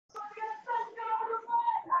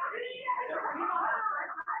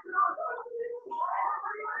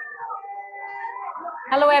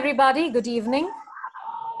Hello, everybody. Good evening.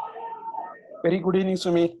 Very good evening,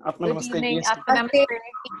 Sumi. Atma Good namaste. evening. Yes. Atma namaste.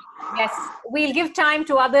 Yes, we'll give time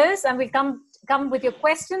to others, and we'll come with your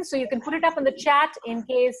questions, so you can put it up in the chat in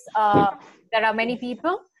case there are many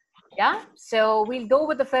people. Yeah. So we'll go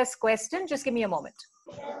with the first question. Just give me a moment.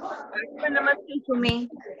 Atma namaste, Sumi.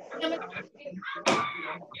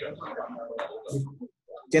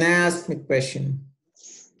 Can I ask a question?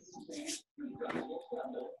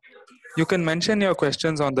 You can mention your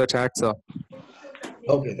questions on the chat, sir.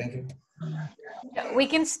 Okay, thank you. We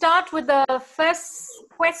can start with the first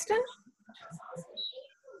question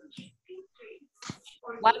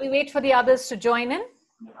while we wait for the others to join in.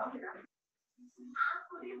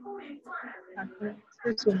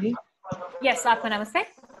 Sumi. Yes, Atma namaste.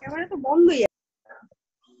 Camera to bond hai.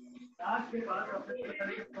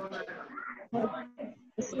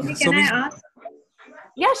 Sumi, can I ask?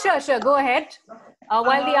 Yeah, sure. Go ahead.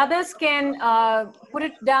 While the others can put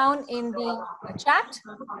it down in the chat.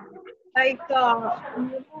 Like,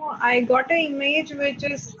 I got an image which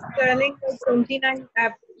is telling like 29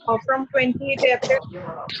 from 28 April.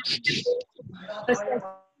 The session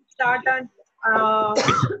start at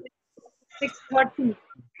 6:30.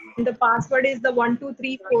 And the password is the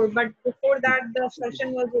 1234. But before that, the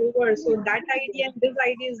session was over. So that ID and this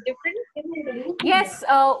ID is different. Yes,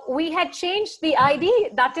 we had changed the ID.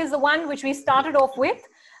 That is the one which we started off with.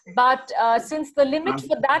 But since the limit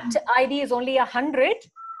for that ID is only 100,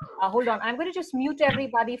 hold on. I'm going to just mute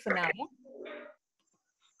everybody for now. Yeah?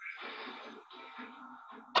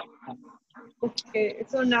 Okay,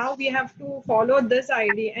 so now we have to follow this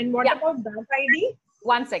ID. And what about that ID?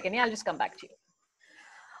 1 second. Yeah, I'll just come back to you.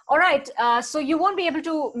 All right. So you won't be able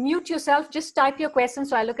to mute yourself. Just type your question.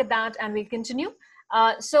 So I look at that and we'll continue.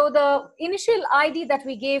 So the initial ID that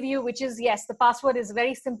we gave you, which is, yes, the password is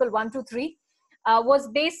very simple, 123, was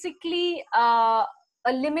basically a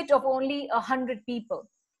limit of only 100 people.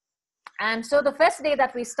 And so the first day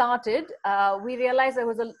that we started, we realized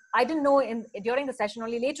I didn't know during the session,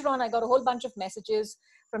 only later on I got a whole bunch of messages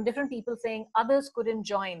from different people saying others couldn't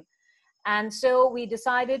join. And so we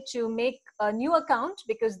decided to make a new account,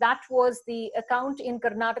 because that was the account in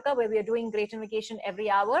Karnataka where we are doing Great Invocation every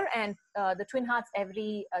hour and the Twin Hearts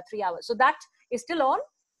every 3 hours. So that is still on.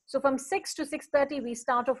 So from 6 to 6:30, we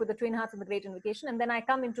start off with the Twin Hearts and the Great Invocation. And then I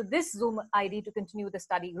come into this Zoom ID to continue the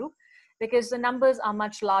study group, because the numbers are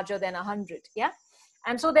much larger than 100. Yeah.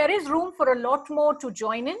 And so there is room for a lot more to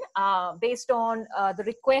join in. Based on the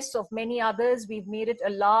requests of many others, we've made it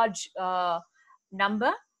a large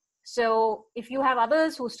number. So if you have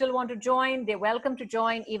others who still want to join, they're welcome to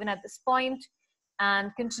join even at this point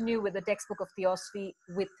and continue with the textbook of Theosophy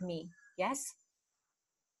with me. Yes.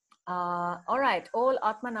 All right. All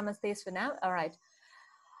Atma Namastes for now. All right.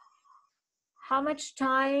 How much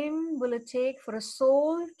time will it take for a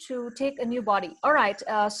soul to take a new body? All right.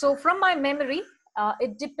 So from my memory,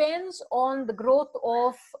 it depends on the growth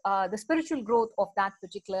of the spiritual growth of that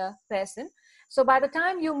particular person. So by the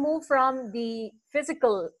time you move from the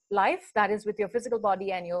physical life, that is with your physical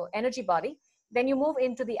body and your energy body, then you move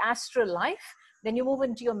into the astral life, then you move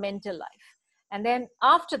into your mental life. And then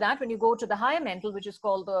after that, when you go to the higher mental, which is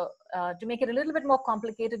called to make it a little bit more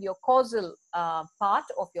complicated, your causal part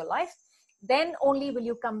of your life, then only will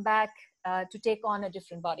you come back to take on a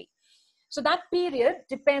different body. So that period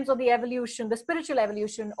depends on the evolution, the spiritual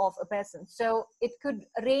evolution of a person. So it could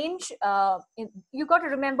range, you got to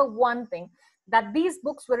remember one thing, that these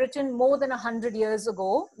books were written more than 100 years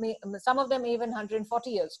ago, some of them even 140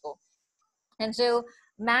 years ago. And so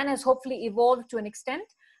man has hopefully evolved to an extent.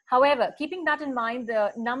 However, keeping that in mind,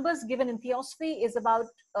 the numbers given in Theosophy is about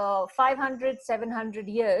 500, 700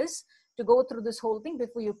 years to go through this whole thing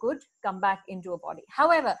before you could come back into a body.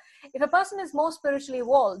 However, if a person is more spiritually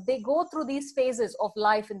evolved, they go through these phases of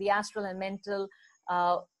life in the astral and mental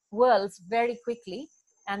worlds very quickly.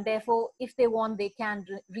 And therefore, if they want, they can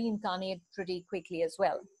reincarnate pretty quickly as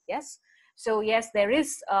well. Yes. So yes, there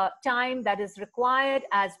is time that is required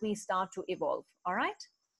as we start to evolve. All right.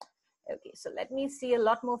 Okay. So let me see a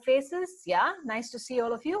lot more faces. Yeah. Nice to see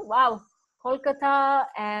all of you. Wow. Kolkata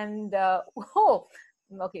and oh,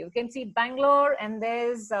 okay. We can see Bangalore and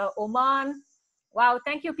there's Oman. Wow.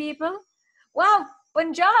 Thank you, people. Wow.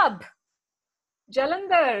 Punjab.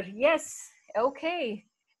 Jalandhar. Yes. Okay.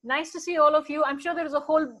 Nice to see all of you. I'm sure there's a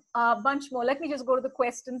whole bunch more. Let me just go to the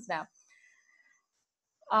questions now.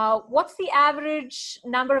 What's the average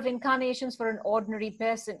number of incarnations for an ordinary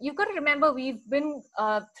person? You've got to remember, we've been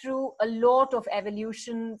through a lot of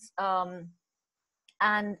evolutions.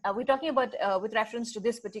 And we're talking about with reference to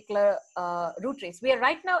this particular root race. We are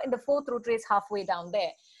right now in the 4th root race, halfway down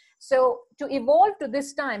there. So to evolve to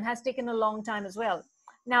this time has taken a long time as well.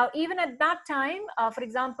 Now, even at that time, for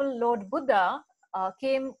example, Lord Buddha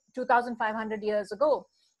came 2,500 years ago.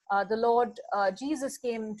 The Lord Jesus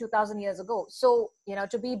came 2,000 years ago. So,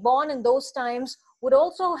 to be born in those times would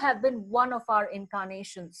also have been one of our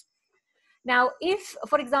incarnations. Now, if,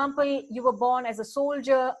 for example, you were born as a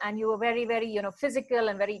soldier and you were very, very, physical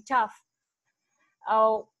and very tough,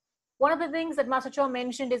 one of the things that Master Cho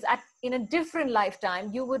mentioned is in a different lifetime,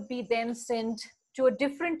 you would be then sent to a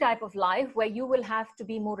different type of life where you will have to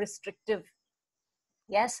be more restrictive.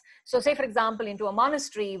 Yes. So say, for example, into a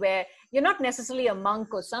monastery where you're not necessarily a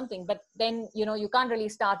monk or something, but then, you can't really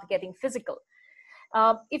start getting physical.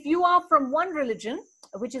 If you are from one religion,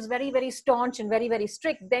 which is very, very staunch and very, very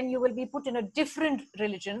strict, then you will be put in a different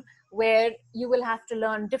religion where you will have to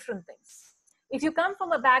learn different things. If you come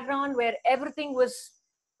from a background where everything was,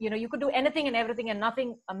 you could do anything and everything and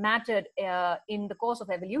nothing mattered in the course of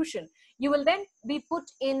evolution, you will then be put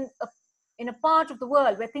in a part of the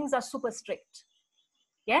world where things are super strict.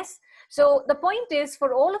 Yes. So the point is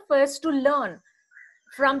for all of us to learn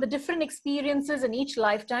from the different experiences in each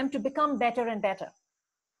lifetime to become better and better.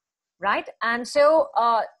 Right. And so,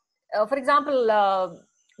 for example,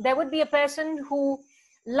 there would be a person who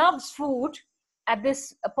loves food at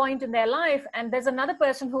this point in their life, and there's another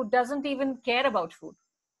person who doesn't even care about food.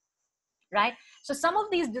 Right. So some of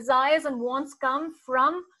these desires and wants come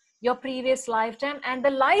from your previous lifetime and the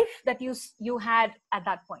life that you had at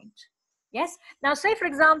that point. Yes. Now, say, for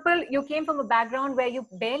example, you came from a background where you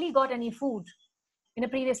barely got any food in a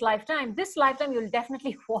previous lifetime. This lifetime, you'll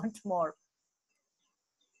definitely want more,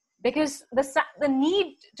 because the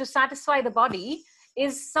need to satisfy the body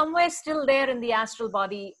is somewhere still there in the astral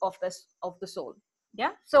body of the soul.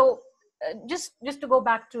 Yeah. So just to go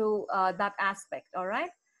back to that aspect. All right.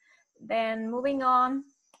 Then moving on.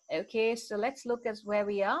 Okay. So let's look at where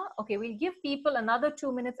we are. Okay. We'll give people another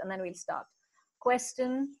 2 minutes and then we'll start.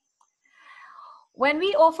 Question. When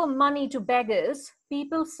we offer money to beggars,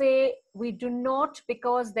 people say we do not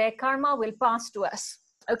because their karma will pass to us.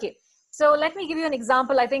 Okay. So let me give you an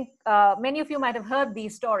example. I think many of you might have heard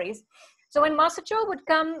these stories. So when Master Cho would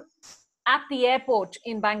come at the airport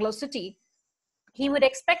in Bangalore city, he would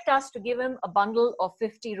expect us to give him a bundle of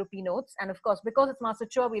 50 rupee notes. And of course, because it's Master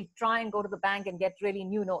Cho, we'll try and go to the bank and get really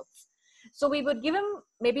new notes. So we would give him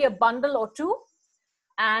maybe a bundle or two.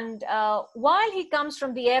 And while he comes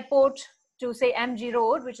from the airport to say MG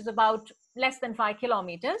Road, which is about less than 5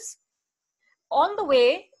 kilometers, on the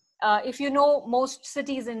way, if you know most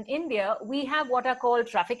cities in India, we have what are called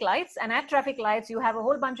traffic lights. And at traffic lights, you have a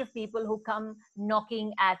whole bunch of people who come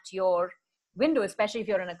knocking at your window, especially if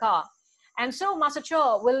you're in a car. And so Master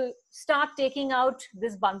Cho will start taking out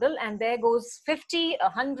this bundle and there goes 50,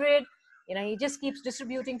 100, he just keeps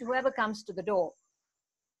distributing to whoever comes to the door.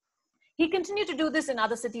 He continued to do this in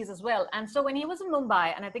other cities as well. And so when he was in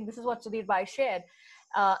Mumbai, and I think this is what Sudhir Bhai shared,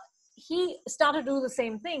 he started to do the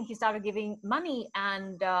same thing. He started giving money.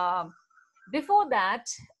 And before that,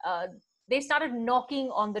 they started knocking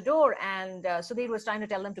on the door and Sudhir was trying to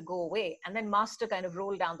tell them to go away. And then Master kind of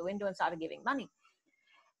rolled down the window and started giving money.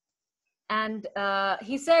 And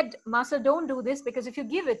he said, Master, don't do this because if you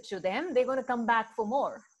give it to them, they're going to come back for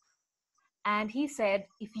more. And he said,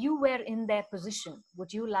 if you were in their position,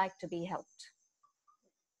 would you like to be helped?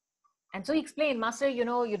 And so he explained, Master, you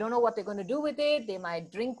don't know what they're going to do with it. They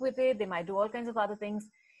might drink with it. They might do all kinds of other things.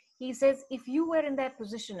 He says, if you were in that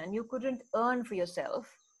position and you couldn't earn for yourself,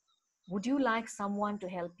 would you like someone to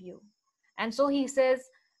help you? And so he says,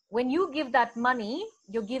 when you give that money,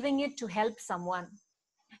 you're giving it to help someone.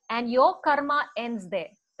 And your karma ends there.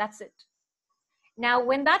 That's it. Now,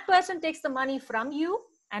 when that person takes the money from you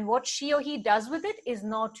and what she or he does with it is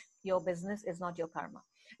not your business, is not your karma.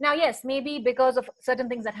 Now, yes, maybe because of certain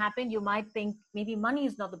things that happen, you might think maybe money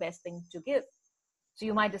is not the best thing to give. So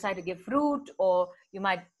you might decide to give fruit or you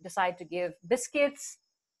might decide to give biscuits.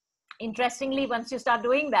 Interestingly, once you start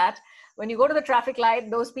doing that, when you go to the traffic light,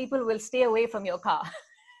 those people will stay away from your car.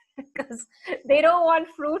 Because they don't want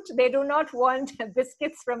fruit, they do not want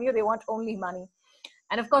biscuits from you, they want only money.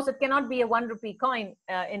 And of course, it cannot be a 1 rupee coin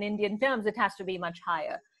in Indian terms, it has to be much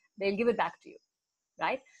higher. They'll give it back to you,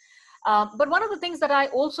 right? But one of the things that I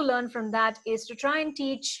also learned from that is to try and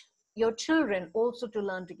teach your children also to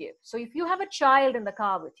learn to give. So if you have a child in the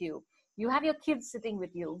car with you, you have your kids sitting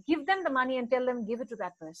with you, give them the money and tell them, give it to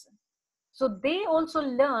that person. So they also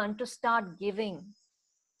learn to start giving.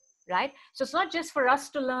 Right? So it's not just for us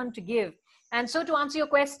to learn to give. And so to answer your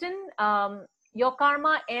question, your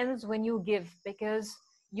karma ends when you give because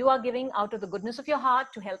you are giving out of the goodness of your heart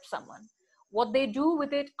to help someone. What they do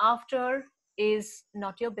with it after is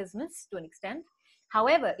not your business to an extent.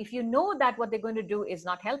 However, if you know that what they're going to do is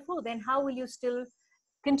not helpful, then how will you still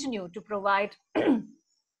continue to provide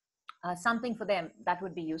something for them that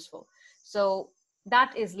would be useful. So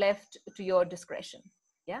that is left to your discretion.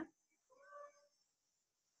 Yeah.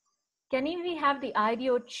 Can we have the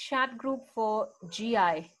IDEO chat group for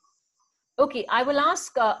GI? Okay, I will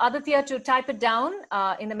ask Aditya to type it down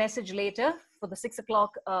in the message later for the 6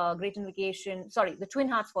 o'clock Great Invocation. Sorry, the Twin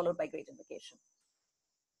Hearts followed by Great Invocation.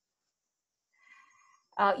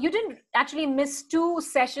 You didn't actually miss 2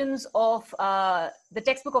 sessions of the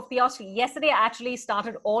textbook of Theosophy. Yesterday, I actually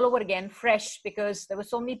started all over again, fresh, because there were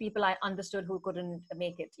so many people I understood who couldn't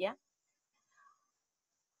make it. Yeah.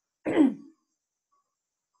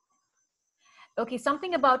 Okay,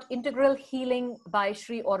 something about integral healing by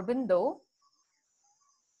Sri Aurobindo.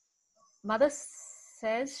 Mother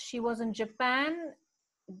says she was in Japan.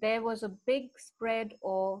 There was a big spread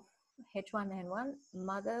of H1N1.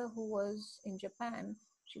 Mother who was in Japan,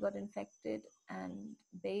 she got infected, and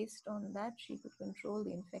based on that, she could control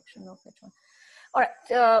the infection of H1. All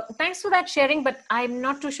right, thanks for that sharing, but I'm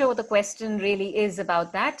not too sure what the question really is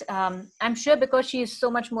about that. I'm sure because she is so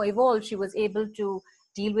much more evolved, she was able to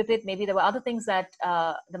deal with it. Maybe there were other things that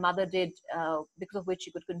the mother did because of which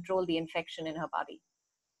she could control the infection in her body.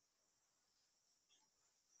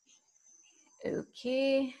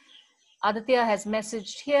 Okay, Aditya has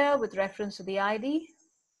messaged here with reference to the ID.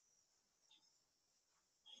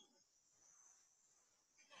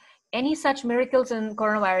 Any such miracles in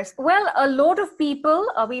coronavirus? Well, a lot of people,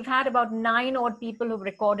 we've had about 9 odd people who've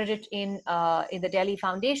recorded it in the Delhi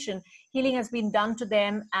Foundation. Healing has been done to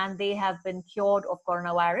them and they have been cured of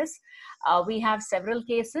coronavirus. We have several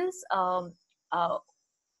cases.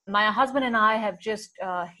 My husband and I have just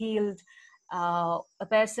healed a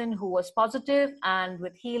person who was positive, and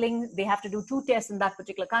with healing, they have to do 2 tests in that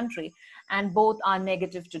particular country, and both are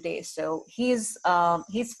negative today. So he's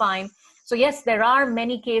fine. So yes, there are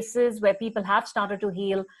many cases where people have started to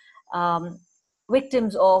heal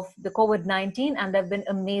victims of the COVID-19, and there have been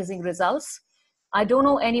amazing results. I don't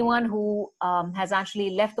know anyone who has actually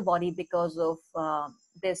left the body because of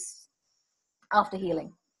this after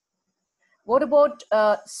healing. What about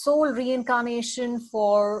soul reincarnation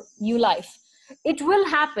for new life? It will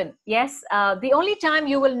happen, yes. The only time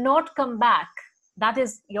you will not come back, that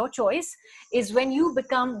is your choice, is when you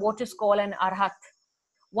become what is called an arhat.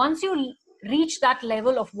 Once you reach that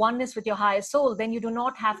level of oneness with your higher soul, then you do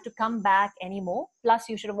not have to come back anymore. Plus,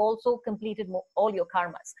 you should have also completed all your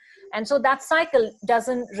karmas. And so that cycle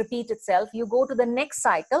doesn't repeat itself. You go to the next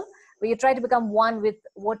cycle where you try to become one with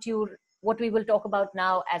what we will talk about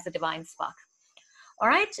now as a divine spark. All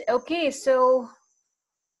right, okay, so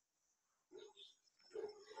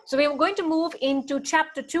we're going to move into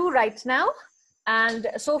chapter 2 right now. And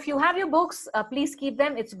so if you have your books, please keep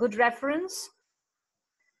them. It's good reference.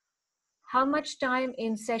 How much time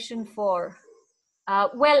in session 4?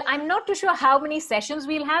 Well, I'm not too sure how many sessions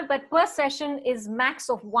we'll have, but per session is max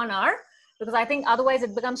of 1 hour, because I think otherwise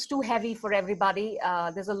it becomes too heavy for everybody.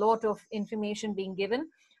 There's a lot of information being given.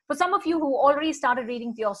 For some of you who already started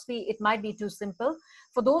reading Theosophy, it might be too simple.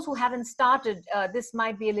 For those who haven't started, this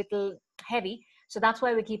might be a little heavy. So that's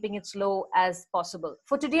why we're keeping it slow as possible.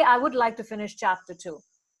 For today, I would like to finish chapter 2.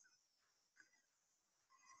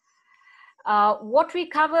 What we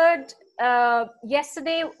covered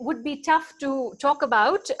yesterday would be tough to talk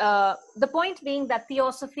about. The point being that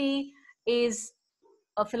Theosophy is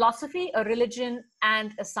a philosophy, a religion,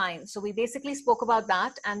 and a science. So we basically spoke about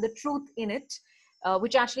that and the truth in it,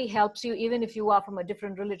 which actually helps you, even if you are from a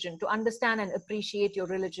different religion, to understand and appreciate your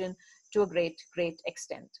religion to a great, great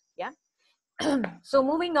extent. Yeah. So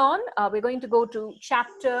moving on, we're going to go to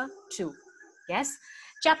chapter 2. Yes.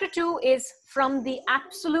 Chapter 2 is from the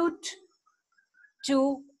absolute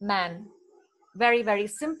to man. Very, very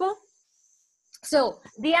simple. So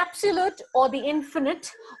the absolute or the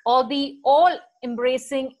infinite or the all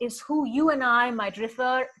embracing is who you and I might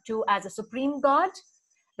refer to as a supreme God,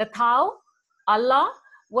 the Tao, Allah,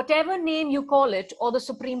 whatever name you call it, or the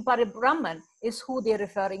supreme Paribrahman is who they're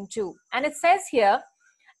referring to. And it says here,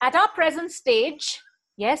 at our present stage,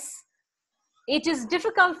 yes, it is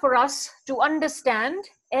difficult for us to understand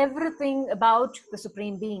everything about the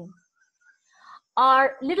Supreme Being.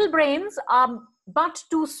 Our little brains are but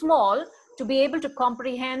too small to be able to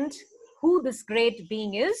comprehend who this great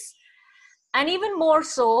being is, and even more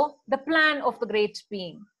so, the plan of the great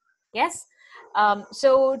being. Yes?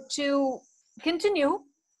 So to continue,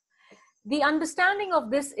 the understanding of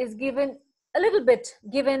this is given a little bit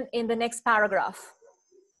given in the next paragraph.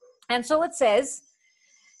 And so it says,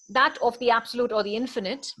 that of the absolute or the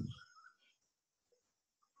infinite,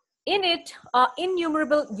 in it are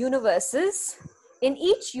innumerable universes, in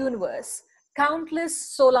each universe,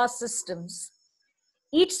 countless solar systems.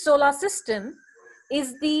 Each solar system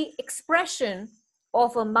is the expression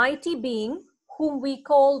of a mighty being whom we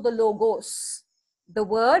call the Logos, the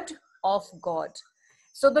Word of God.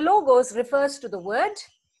 So the Logos refers to the Word,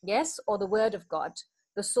 yes, or the Word of God.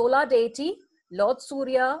 The solar deity, Lord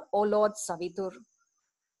Surya or Lord Savitur.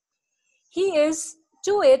 He is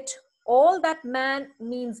to it all that man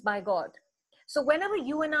means by God. So whenever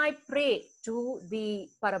you and I pray to the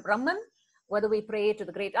Parabrahman, whether we pray to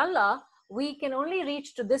the great Allah, we can only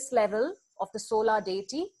reach to this level of the solar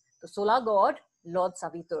deity, the solar God, Lord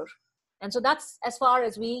Savitur. And so that's as far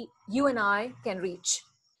as you and I can reach.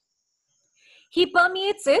 He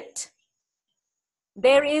permeates it.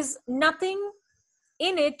 There is nothing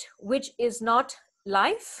in it which is not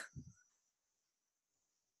life.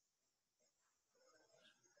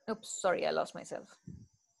 Oops, sorry, I lost myself.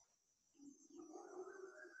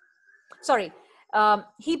 Sorry,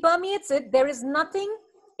 he permeates it. There is nothing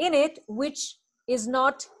in it which is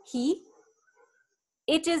not he.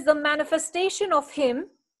 It is the manifestation of him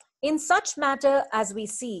in such matter as we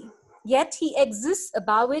see. Yet he exists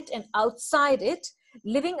above it and outside it,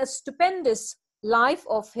 living a stupendous life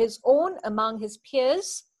of his own among his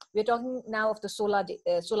peers. We're talking now of the solar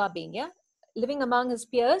being, yeah? Living among his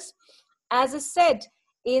peers, as is said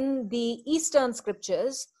in the Eastern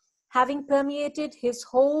scriptures, having permeated his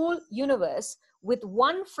whole universe, with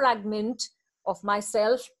one fragment of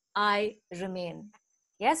myself, I remain.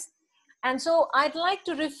 Yes? And so I'd like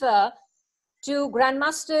to refer to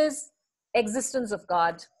Grandmaster's Existence of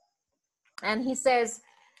God. And he says,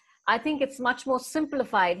 I think it's much more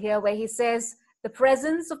simplified here, where he says, the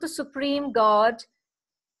presence of the Supreme God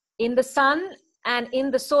in the sun and in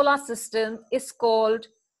the solar system is called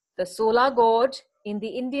the solar God. In the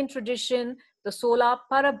Indian tradition, the solar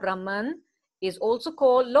Parabrahman is also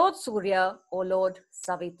called Lord Surya or Lord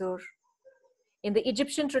Savitur. In the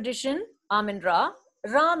Egyptian tradition, Amen-Ra,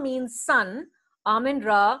 Ra means sun,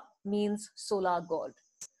 Amen-Ra means solar God.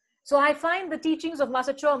 So I find the teachings of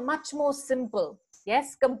Master Cho much more simple,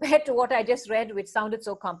 yes, compared to what I just read, which sounded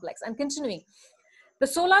so complex. And continuing, the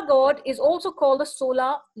solar God is also called the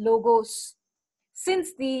solar Logos,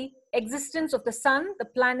 since the existence of the sun, the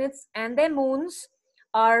planets, and their moons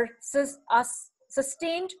are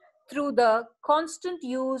sustained through the constant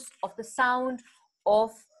use of the sound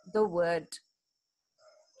of the word.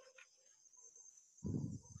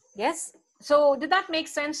 Yes? So did that make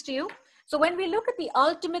sense to you? So when we look at the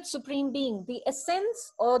ultimate supreme being, the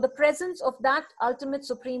essence or the presence of that ultimate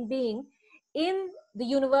supreme being in the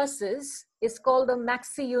universes is called the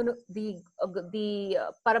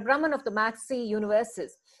Parabrahman of the Maxi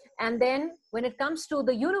universes. And then when it comes to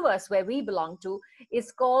the universe where we belong to,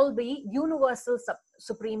 is called the universal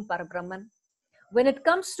supreme Parabrahman. When it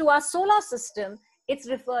comes to our solar system, it's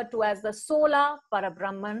referred to as the solar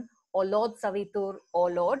Parabrahman or Lord Savitur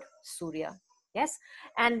or Lord Surya. Yes,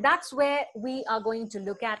 and that's where we are going to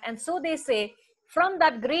look at. And so they say, from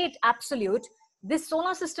that great absolute, this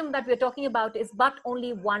solar system that we're talking about is but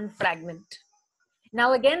only one fragment.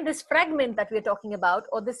 Now again, this fragment that we're talking about,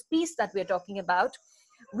 or this piece that we're talking about,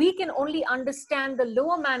 we can only understand the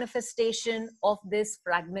lower manifestation of this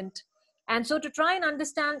fragment. And so to try and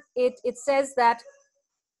understand it, it says that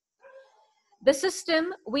the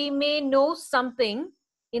system, we may know something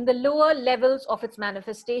in the lower levels of its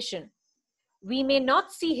manifestation. We may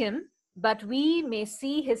not see him, but we may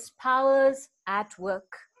see his powers at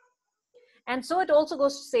work. And so it also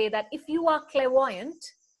goes to say that if you are clairvoyant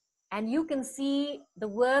and you can see the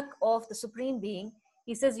work of the Supreme Being,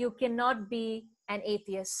 he says you cannot be an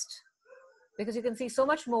atheist because you can see so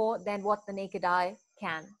much more than what the naked eye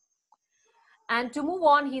can. And to move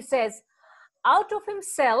on, he says, out of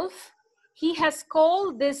himself, he has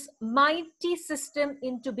called this mighty system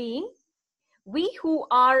into being. We who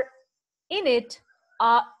are in it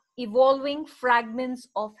are evolving fragments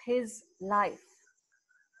of his life,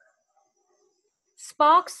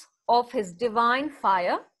 sparks of his divine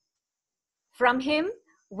fire. From him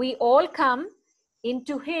we all come,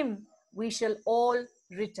 into him we shall all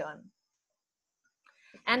return.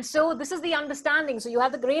 And so this is the understanding. So you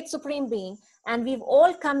have the great Supreme Being, and we've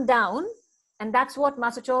all come down, and that's what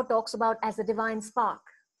Master Cho talks about as the divine spark.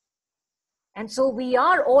 And so we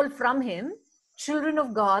are all from him, children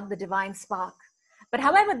of God, the divine spark. But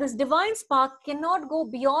however, this divine spark cannot go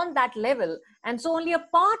beyond that level. And so only a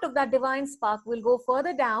part of that divine spark will go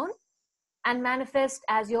further down and manifest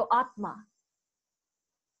as your Atma,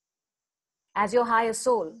 as your higher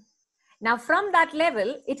soul. Now from that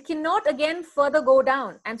level, it cannot again further go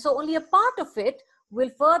down. And so only a part of it will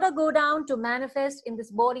further go down to manifest in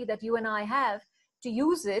this body that you and I have, to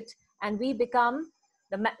use it, and we become,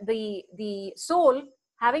 the soul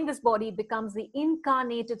having this body, becomes the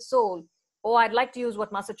incarnated soul. Or I'd like to use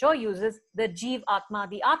what Master Cho uses, the Jeev Atma,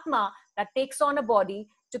 the Atma that takes on a body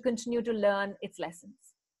to continue to learn its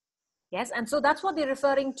lessons. Yes, and so that's what they're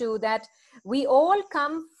referring to, that we all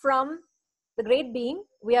come from the great being.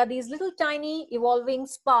 We are these little tiny evolving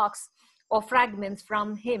sparks or fragments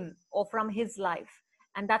from him or from his life.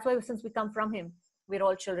 And that's why, since we come from him, we're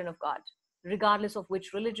all children of God, regardless of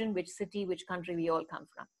which religion, which city, which country we all come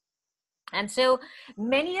from. And so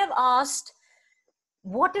many have asked,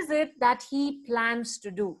 what is it that he plans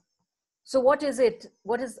to do? So what is it?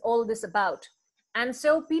 What is all this about? And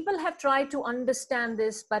so people have tried to understand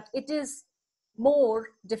this, but it is more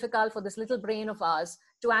difficult for this little brain of ours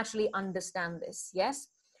to actually understand this. Yes.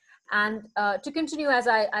 And to continue, as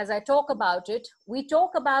I talk about it, we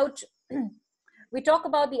talk about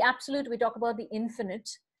the absolute, we talk about the infinite,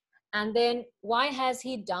 and then why has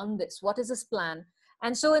he done this? What is his plan?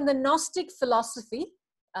 And so in the Gnostic philosophy,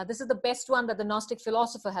 this is the best one that the Gnostic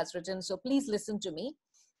philosopher has written, so please listen to me.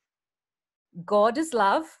 God is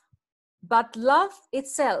love, but love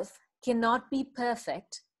itself cannot be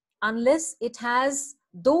perfect unless it has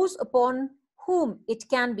those upon whom it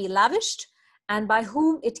can be lavished and by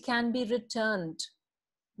whom it can be returned.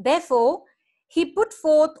 Therefore, he put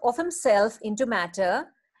forth of himself into matter,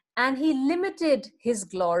 and he limited his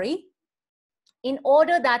glory in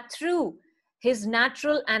order that through his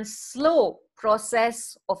natural and slow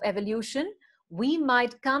process of evolution, we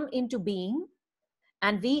might come into being,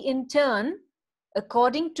 and we in turn,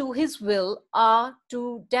 according to his will, are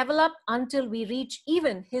to develop until we reach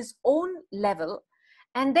even his own level.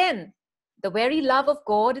 And then the very love of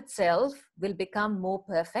God itself will become more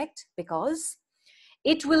perfect, because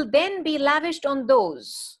it will then be lavished on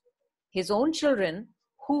those, his own children,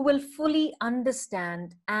 who will fully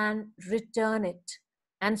understand and return it.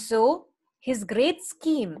 And so his great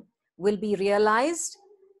scheme will be realized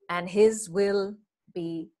and his will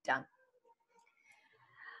be done.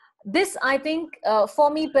 This, I think, for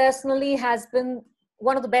me personally, has been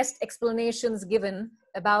one of the best explanations given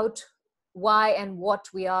about why and what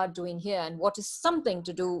we are doing here and what is something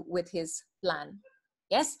to do with his plan.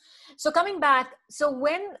 Yes. So coming back, so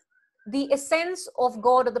when the essence of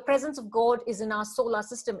God or the presence of God is in our solar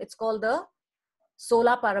system, it's called the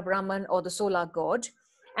Solar Parabrahman or the solar God.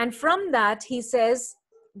 And from that, he says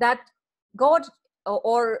that God,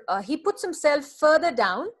 he puts himself further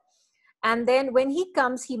down. And then when he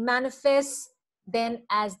comes, he manifests then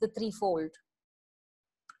as the threefold.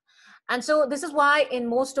 And so this is why in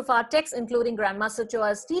most of our texts, including Grandmaster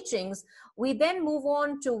Choa's teachings, we then move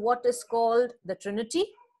on to what is called the Trinity,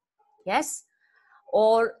 yes,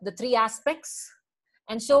 or the three aspects.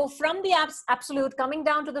 And so from the absolute coming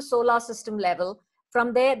down to the solar system level,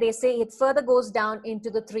 from there they say it further goes down into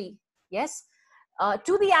the three, yes.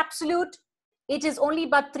 To the absolute, it is only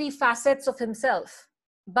but three facets of himself.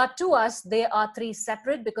 But to us, they are three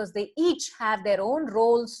separate because they each have their own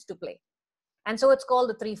roles to play. And so it's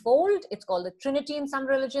called the threefold, it's called the Trinity in some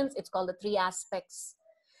religions, it's called the three aspects.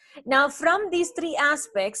 Now from these three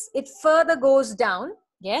aspects, it further goes down,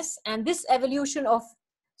 yes, and this evolution of,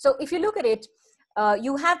 so if you look at it,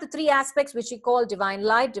 you have the three aspects which we call divine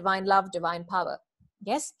light, divine love, divine power,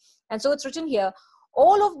 yes. And so it's written here,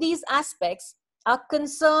 all of these aspects are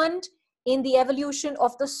concerned in the evolution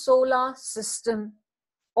of the solar system.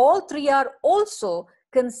 All three are also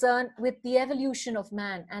concerned with the evolution of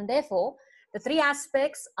man, and therefore the three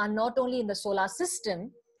aspects are not only in the solar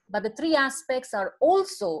system, but the three aspects are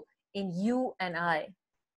also in you and I.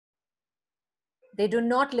 They do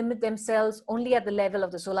not limit themselves only at the level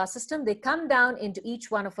of the solar system. They come down into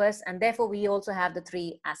each one of us, and therefore we also have the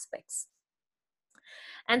three aspects.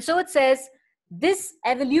 And so it says, this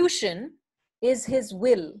evolution is his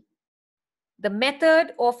will. The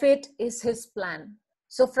method of it is his plan.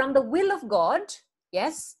 So from the will of God,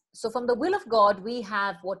 yes, so from the will of God, we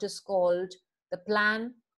have what is called the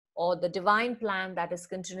plan or the divine plan that is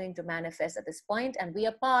continuing to manifest at this point, and we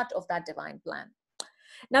are part of that divine plan.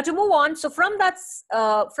 Now to move on, so from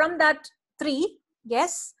that three,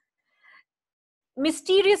 yes,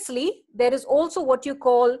 mysteriously, there is also what you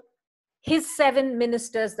call his seven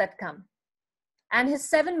ministers that come. And his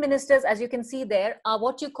seven ministers, as you can see there, are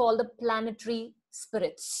what you call the planetary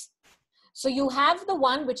spirits. So you have the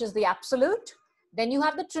one which is the absolute, then you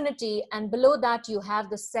have the Trinity, and below that you have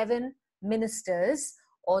the seven ministers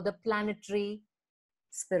or the planetary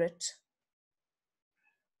spirit.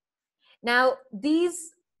 Now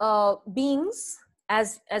these beings,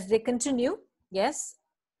 as they continue, yes,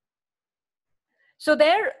 so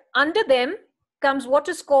there under them comes what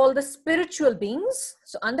is called the spiritual beings.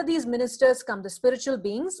 So under these ministers come the spiritual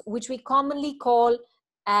beings, which we commonly call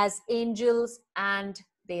as angels and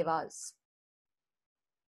devas.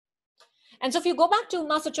 And so if you go back to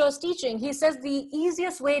Master Cho's teaching, he says the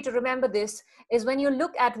easiest way to remember this is when you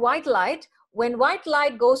look at white light. When white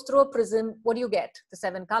light goes through a prism, what do you get? The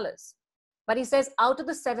 7 colors. But he says out of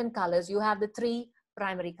the 7 colors, you have the 3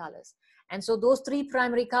 primary colors. And so those 3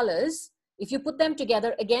 primary colors, if you put them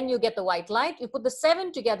together, again, you get the white light. You put the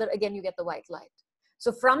 7 together, again, you get the white light.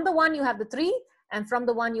 So from the 1, you have the 3, and from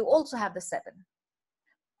the 1, you also have the 7.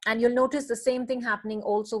 And you'll notice the same thing happening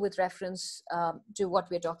also with reference to what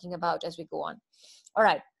we're talking about as we go on. All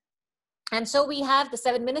right. And so we have the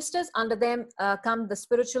 7 ministers. Under them come the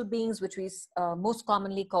spiritual beings, which we most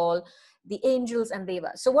commonly call the angels and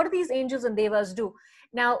devas. So what do these angels and devas do?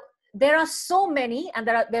 Now, there are so many, and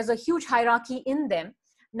there's a huge hierarchy in them.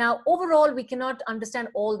 Now, overall, we cannot understand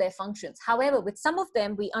all their functions. However, with some of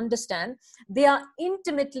them, we understand they are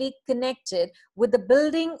intimately connected with the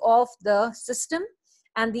building of the system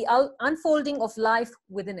and the unfolding of life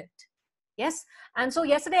within it. Yes. And so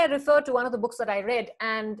yesterday I referred to one of the books that I read,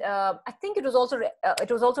 and I think it was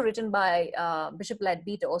also written by Bishop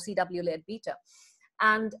Leadbeater or C.W. Leadbeater.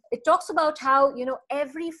 And it talks about how, you know,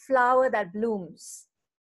 every flower that blooms,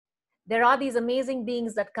 there are these amazing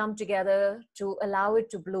beings that come together to allow it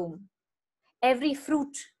to bloom. Every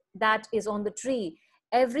fruit that is on the tree,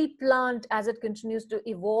 every plant as it continues to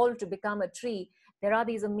evolve to become a tree, there are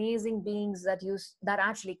these amazing beings that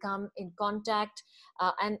actually come in contact.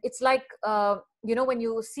 And it's like, you know, when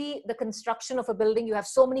you see the construction of a building, you have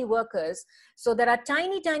so many workers. So there are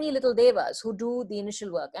tiny, tiny little devas who do the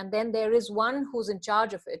initial work. And then there is one who's in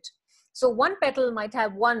charge of it. So one petal might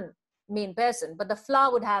have one main person, but the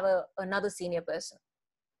flower would have another senior person.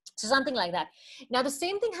 So something like that. Now, the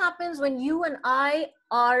same thing happens when you and I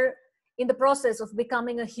are in the process of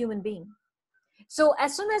becoming a human being. So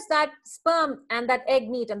as soon as that sperm and that egg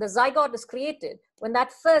meet and the zygote is created, when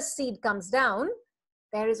that first seed comes down,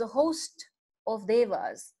 there is a host of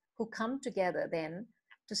devas who come together then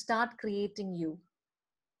to start creating you.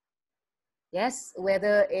 Yes,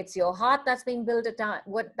 whether it's your heart that's being built at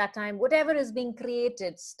that time, whatever is being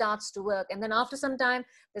created starts to work. And then after some time,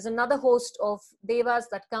 there's another host of devas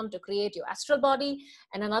that come to create your astral body,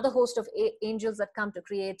 and another host of angels that come to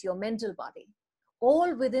create your mental body,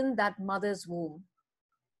 all within that mother's womb.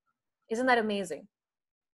 Isn't that amazing?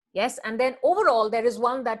 Yes, and then overall, there is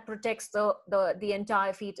one that protects the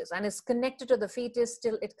entire fetus and is connected to the fetus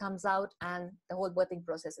till it comes out and the whole birthing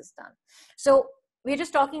process is done. So we're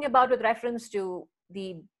just talking about with reference to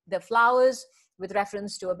the flowers, with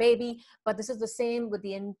reference to a baby, but this is the same with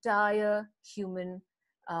the entire human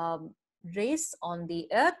race on the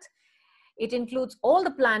earth. It includes all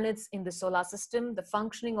the planets in the solar system, the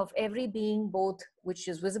functioning of every being, both which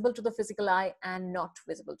is visible to the physical eye and not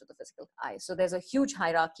visible to the physical eye. So there's a huge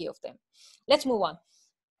hierarchy of them. Let's move on.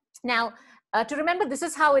 Now, to remember, this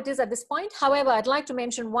is how it is at this point. However, I'd like to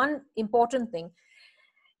mention one important thing.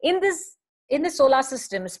 In the solar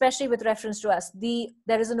system, especially with reference to us,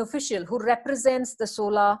 there is an official who represents the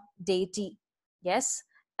solar deity. Yes,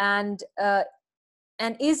 and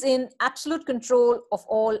is in absolute control of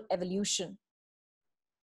all evolution.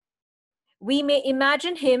 We may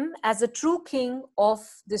imagine him as a true king of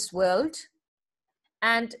this world.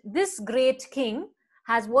 And this great king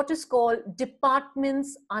has what is called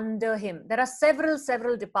departments under him. There are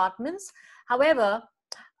several departments. However,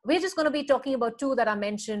 we're just going to be talking about 2 that are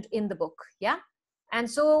mentioned in the book. Yeah. And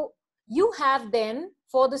so you have then,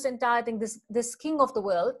 for this entire thing, this king of the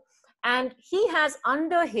world, and he has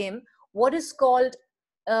under him what is called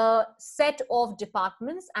a set of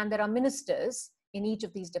departments, and there are ministers in each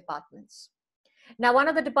of these departments. Now, one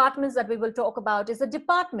of the departments that we will talk about is a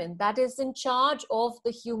department that is in charge of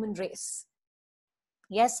the human race.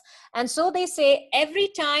 Yes, and so they say every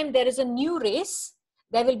time there is a new race,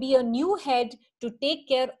 there will be a new head to take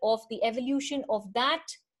care of the evolution of that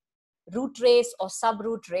root race or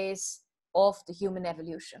sub-root race of the human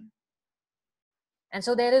evolution. And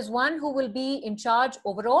so there is one who will be in charge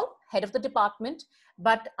overall, head of the department.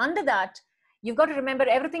 But under that, you've got to remember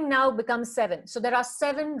everything now becomes 7. So there are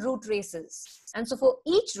 7 root races. And so for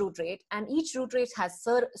each root rate, and each root rate has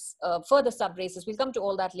further sub races. We'll come to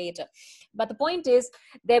all that later. But the point is,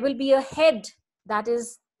 there will be a head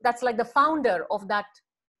that's like the founder of that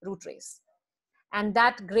root race. And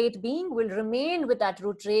that great being will remain with that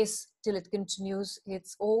root race till it continues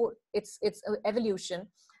its evolution.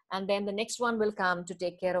 And then the next one will come to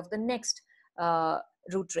take care of the next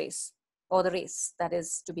root race, or the race that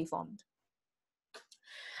is to be formed.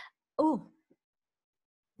 Oh,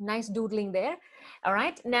 nice doodling there. All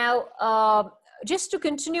right. Now, just to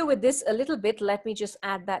continue with this a little bit, let me just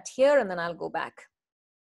add that here and then I'll go back.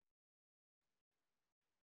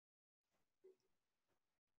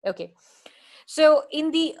 Okay. So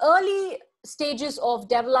in the early stages of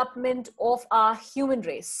development of our human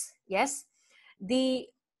race, yes, the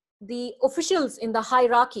officials in the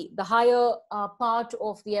hierarchy, the higher part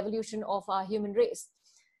of the evolution of our human race,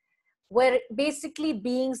 were basically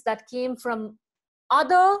beings that came from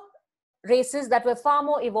other races that were far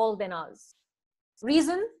more evolved than ours.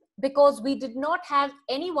 Reason? Because we did not have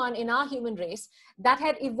anyone in our human race that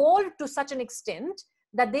had evolved to such an extent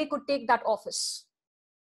that they could take that office,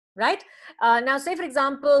 right? Now, say for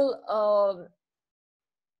example,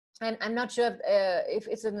 and I'm not sure if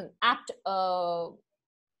it's an apt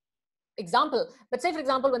example, but say for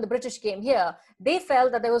example, when the British came here, they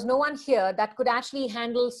felt that there was no one here that could actually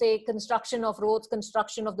handle, say, construction of roads,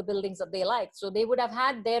 construction of the buildings that they liked. So they would have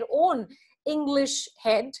had their own English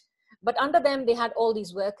head, but under them they had all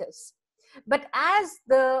these workers. But as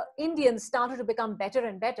the Indians started to become better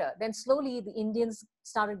and better, then slowly the Indians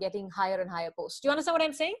started getting higher and higher posts. Do you understand what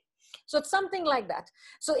I'm saying? So it's something like that.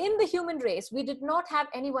 So in the human race, we did not have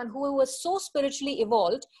anyone who was so spiritually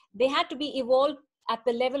evolved. They had to be evolved at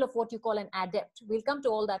the level of what you call an adept. We'll come to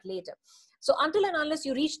all that later. So until and unless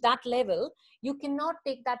you reach that level, you cannot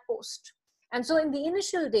take that post. And so in the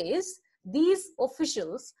initial days, these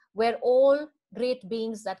officials were all great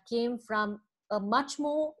beings that came from a much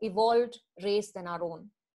more evolved race than our own,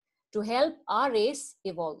 to help our race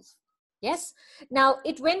evolve. Yes. Now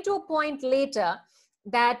it went to a point later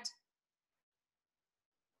that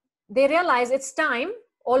they realized it's time,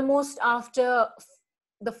 almost after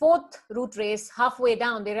the fourth root race, halfway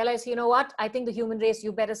down, they realized, you know what, I think the human race,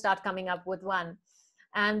 you better start coming up with one.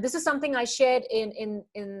 And this is something I shared in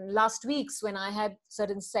last weeks when I had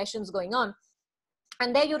certain sessions going on.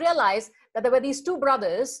 And there you realize that there were these two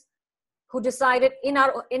brothers who decided, in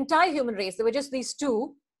our entire human race, there were just these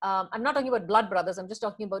two. I'm not talking about blood brothers. I'm just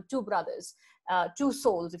talking about two brothers, two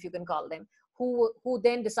souls, if you can call them, who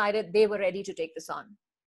then decided they were ready to take this on,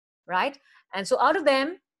 right? And so out of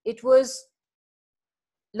them, it was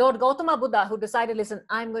Lord Gautama Buddha who decided, listen,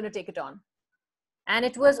 I'm going to take it on. And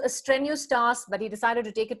it was a strenuous task, but he decided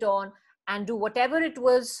to take it on and do whatever it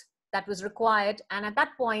was that was required. And at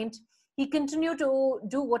that point, he continued to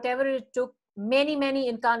do whatever it took, many, many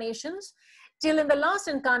incarnations, till in the last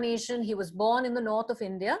incarnation, he was born in the north of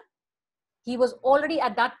India. He was already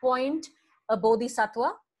at that point a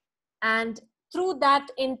bodhisattva. And through that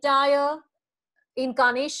entire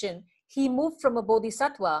incarnation, he moved from a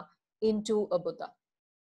bodhisattva into a Buddha.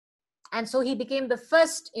 And so he became the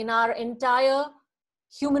first in our entire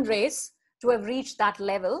human race to have reached that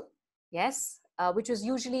level, yes, which was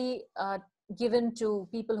usually given to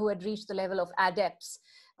people who had reached the level of adepts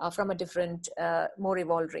from a different, more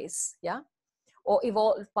evolved race, yeah, or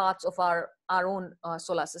evolved parts of our own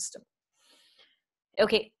solar system.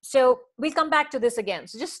 Okay, so we'll come back to this again.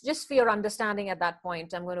 So just for your understanding at that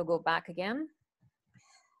point, I'm going to go back again.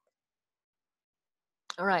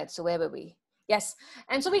 All right, so where were we? Yes,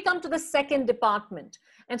 and so we come to the second department.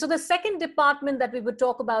 And so the second department that we would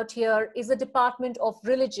talk about here is the department of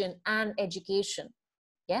religion and education.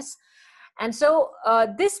 Yes, and so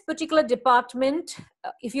this particular department,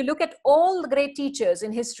 if you look at all the great teachers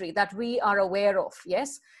in history that we are aware of,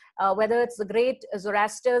 yes, whether it's the great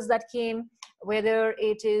Zoroasters that came, whether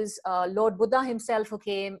it is Lord Buddha himself who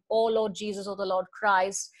came, or Lord Jesus or the Lord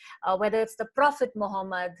Christ, whether it's the Prophet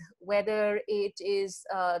Muhammad, whether it is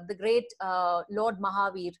the great Lord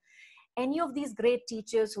Mahavir, any of these great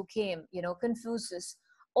teachers who came, you know, Confucius,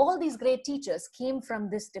 all these great teachers came from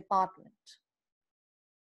this department.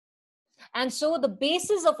 And so the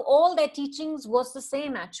basis of all their teachings was the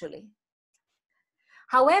same actually.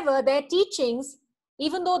 However, their teachings,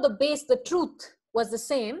 even though the base, the truth was the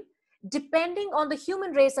same, depending on the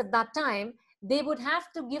human race at that time, they would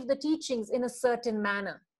have to give the teachings in a certain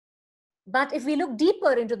manner. But if we look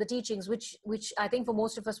deeper into the teachings, which I think for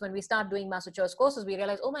most of us, when we start doing Master Choice courses, we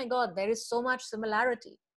realize, oh my God, there is so much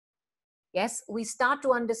similarity. Yes, we start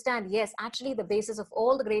to understand, yes, actually the basis of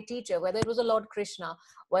all the great teacher, whether it was a Lord Krishna,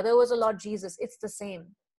 whether it was a Lord Jesus, it's the same.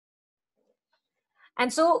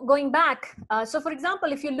 And so going back, so for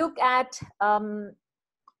example, if you look at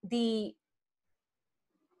the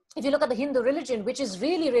Hindu religion, which is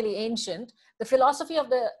really, really ancient, the philosophy of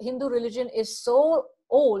the Hindu religion is so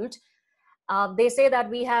old. They say that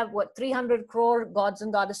we have, 300 crore gods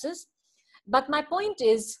and goddesses. But my point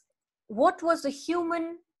is, what was the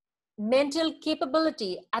human mental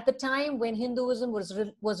capability at the time when Hinduism was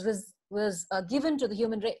given to the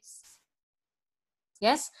human race?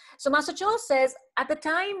 Yes. So Master Cho says at the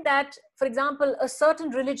time that, for example, a certain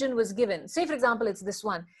religion was given, say, for example, it's this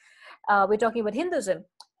one, we're talking about Hinduism.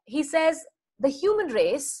 He says the human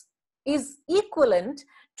race is equivalent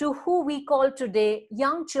to who we call today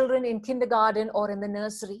young children in kindergarten or in the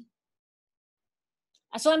nursery.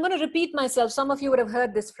 So I'm going to repeat myself. Some of you would have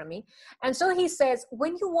heard this from me. And so he says,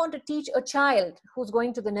 when you want to teach a child who's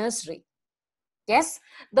going to the nursery, yes,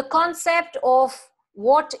 the concept of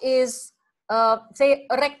what is, say,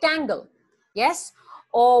 a rectangle, yes,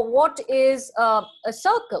 or what is a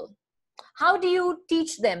circle, how do you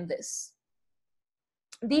teach them this?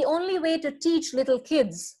 The only way to teach little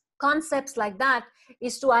kids concepts like that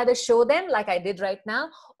is to either show them, like I did right now,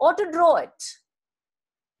 or to draw it.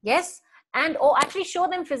 Yes, and or actually show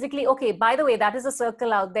them physically, okay, by the way, that is a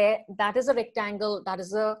circle out there, that is a rectangle, that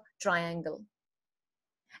is a triangle.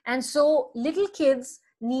 And so little kids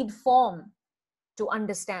need form to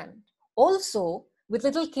understand. Also, with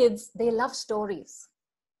little kids, they love stories.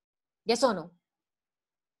 Yes or no?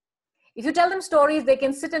 If you tell them stories, they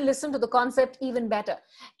can sit and listen to the concept even better.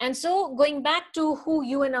 And so going back to who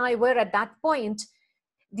you and I were at that point,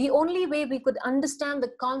 the only way we could understand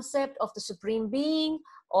the concept of the Supreme Being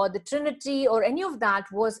or the Trinity or any of that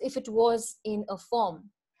was if it was in a form.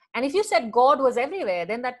 And if you said God was everywhere,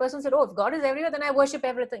 then that person said, oh, if God is everywhere, then I worship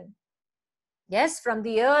everything. Yes, from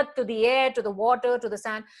the earth to the air, to the water, to the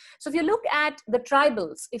sand. So if you look at the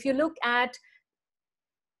tribals, if you look at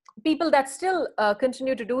people that still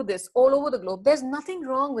continue to do this all over the globe, there's nothing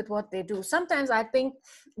wrong with what they do. Sometimes I think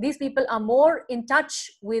these people are more in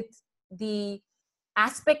touch with the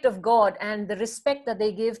aspect of God, and the respect that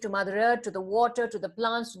they give to Mother Earth, to the water, to the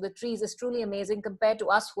plants, to the trees is truly amazing compared to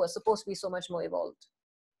us who are supposed to be so much more evolved.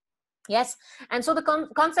 Yes, and so the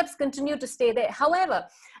concepts continue to stay there. However,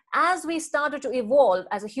 as we started to evolve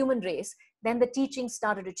as a human race, then the teachings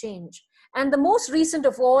started to change. And the most recent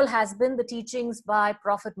of all has been the teachings by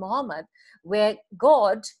Prophet Muhammad, where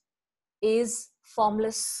God is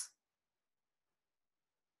formless.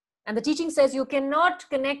 And the teaching says you cannot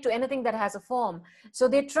connect to anything that has a form. So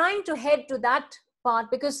they're trying to head to that part,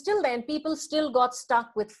 because still then people still got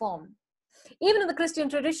stuck with form. Even in the Christian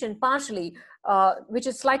tradition, partially, which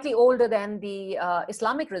is slightly older than the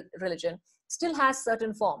Islamic religion, still has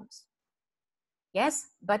certain forms. Yes,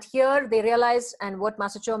 but here they realized, and what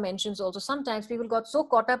Master Cho mentions also, sometimes people got so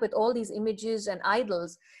caught up with all these images and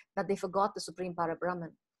idols that they forgot the Supreme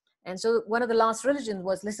Parabrahman. And so one of the last religions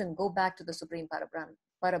was, listen, go back to the Supreme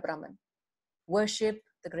Parabrahman. Worship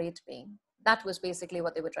the great being. That was basically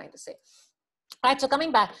what they were trying to say. All right, so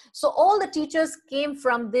coming back. So all the teachers came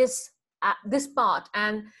from this part,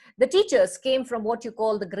 and the teachers came from what you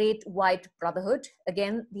call the Great White Brotherhood.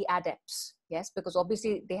 Again, the adepts. Yes, because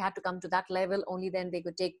obviously they had to come to that level. Only then they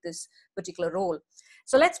could take this particular role.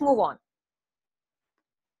 So let's move on.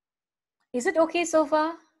 Is it okay so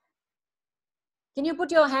far? Can you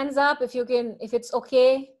put your hands up if you can, if it's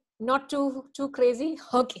okay? Not too crazy?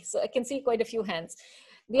 Okay, so I can see quite a few hands.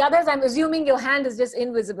 The others, I'm assuming your hand is just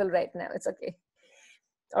invisible right now. It's okay.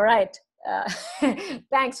 All right.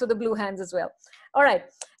 Thanks for the blue hands as well. All right.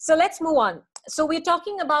 So let's move on. So we're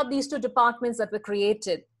talking about these two departments that were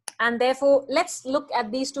created. And therefore, let's look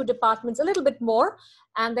at these two departments a little bit more.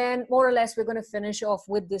 And then more or less, we're going to finish off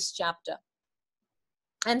with this chapter.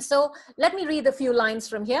 And so let me read a few lines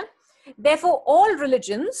from here. Therefore, all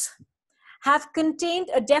religions have contained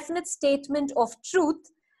a definite statement of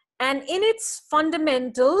truth, and in its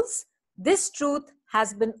fundamentals, this truth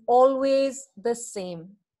has been always the same.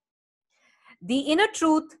 The inner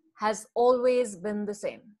truth has always been the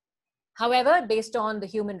same. However, based on the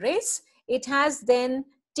human race, it has then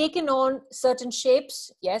taken on certain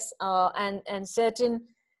shapes, yes, and certain,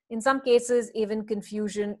 in some cases, even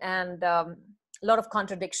confusion and a lot of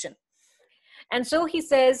contradiction. And so he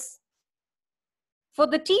says, for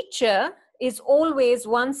the teacher is always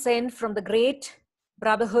one sent from the great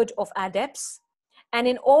brotherhood of adepts, and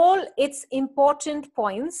in all its important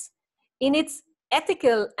points, in its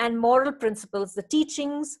ethical and moral principles, the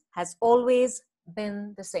teachings has always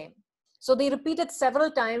been the same. So they repeated several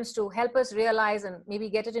times to help us realize and maybe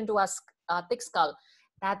get it into our thick skull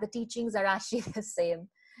that the teachings are actually the same.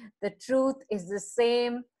 The truth is the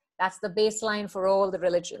same. That's the baseline for all the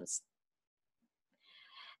religions.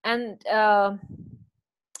 And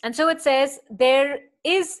so it says, there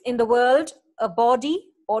is in the world a body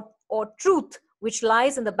or truth which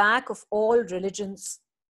lies in the back of all religions.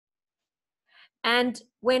 And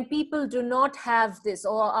when people do not have this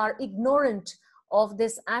or are ignorant of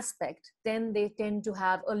this aspect, then they tend to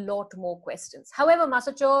have a lot more questions. However,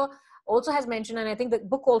 Master Cho also has mentioned, and I think the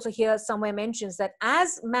book also here somewhere mentions, that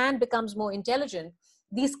as man becomes more intelligent,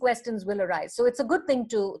 these questions will arise. So it's a good thing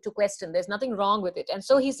to question. There's nothing wrong with it. And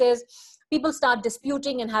so he says, people start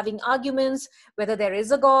disputing and having arguments, whether there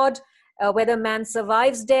is a God, whether man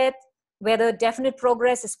survives death, whether definite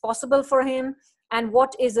progress is possible for him, and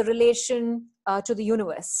what is the relation to the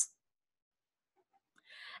universe.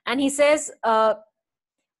 And he says,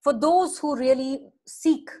 for those who really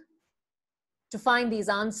seek to find these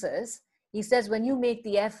answers, he says, when you make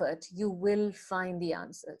the effort, you will find the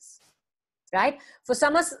answers. Right? For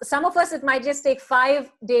some of us, it might just take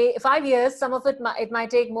 5 years. Some of it might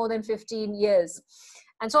take more than 15 years.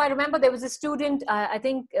 And so I remember there was a student, I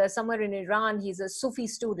think somewhere in Iran, he's a Sufi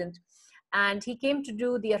student, and he came to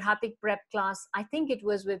do the Arhatic prep class. I think it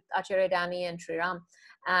was with Acharya Dani and Sriram.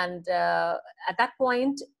 And at that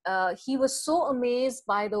point, he was so amazed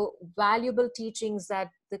by the valuable teachings that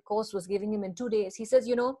the course was giving him in 2 days. He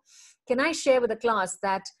says, can I share with the class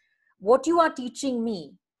that what you are teaching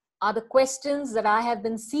me are the questions that I have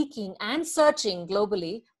been seeking and searching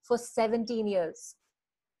globally for 17 years.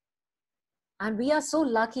 And we are so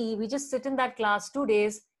lucky. We just sit in that class 2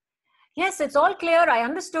 days. Yes, it's all clear. I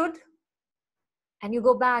understood. And you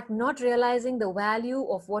go back not realizing the value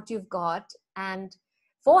of what you've got. And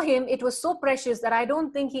for him, it was so precious that I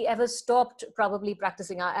don't think he ever stopped probably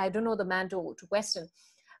practicing. I don't know the man to question.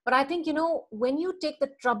 But I think, when you take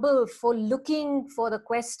the trouble for looking for the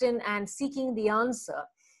question and seeking the answer,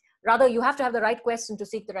 rather, you have to have the right question to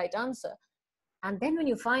seek the right answer. And then when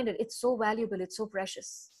you find it, it's so valuable, it's so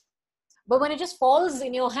precious. But when it just falls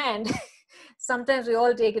in your hand, sometimes we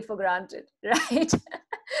all take it for granted, right?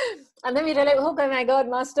 And then we realize, oh my God,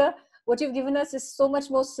 Master, what you've given us is so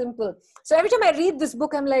much more simple. So every time I read this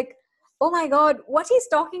book, I'm like, oh my God, what he's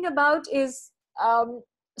talking about is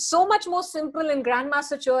so much more simple in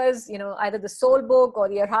Grandmaster Choa's, either the Soul book or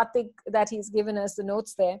the Arhatic that he's given us, the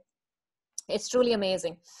notes there. It's truly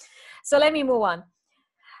amazing. So let me move on.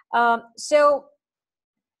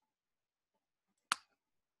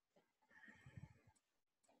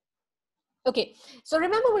 Okay, so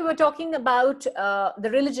remember we were talking about the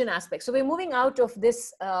religion aspect. So we're moving out of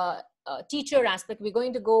this teacher aspect. We're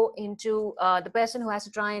going to go into the person who has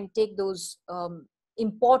to try and take those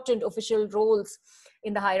important official roles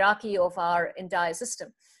in the hierarchy of our entire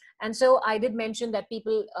system. And so I did mention that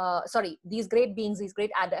these great beings, these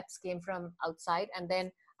great adepts came from outside. And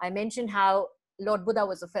then I mentioned how Lord Buddha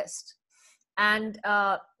was the first. And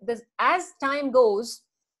as time goes,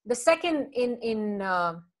 the second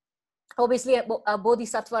obviously a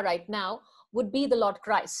bodhisattva right now would be the Lord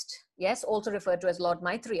Christ. Yes, also referred to as Lord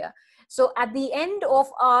Maitreya. So at the end of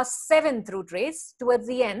our 7th root race, towards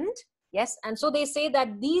the end, yes, and so they say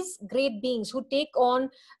that these great beings who take on,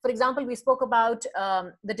 for example, we spoke about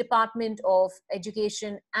the Department of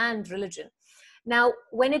Education and Religion. Now,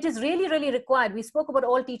 when it is really, really required, we spoke about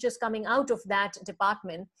all teachers coming out of that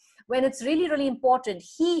department. When it's really, really important,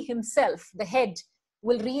 he himself, the head,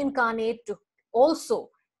 will reincarnate to also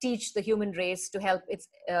teach the human race to help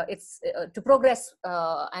to progress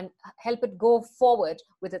and help it go forward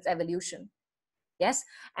with its evolution. Yes,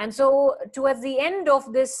 and so towards the end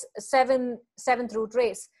of this seventh root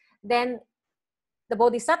race, then the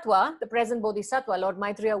Bodhisattva, the present Bodhisattva, Lord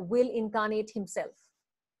Maitreya, will incarnate himself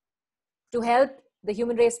to help the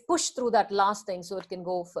human race push through that last thing so it can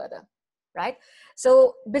go further, right?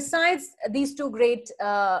 So besides these two great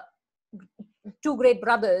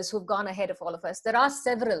brothers who've gone ahead of all of us, there are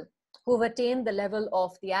several who've attained the level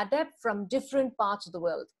of the adept from different parts of the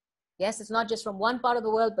world. Yes, it's not just from one part of the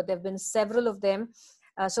world, but there have been several of them.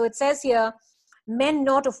 So it says here, men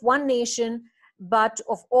not of one nation, but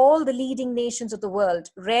of all the leading nations of the world,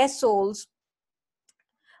 rare souls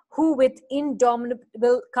who with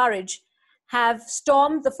indomitable courage have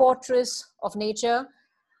stormed the fortress of nature,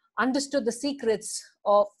 understood the secrets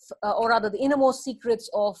of, or rather the innermost secrets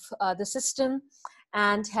of the system,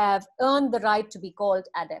 and have earned the right to be called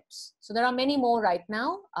adepts. So there are many more right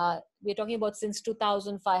now. We're talking about since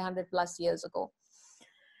 2,500 plus years ago.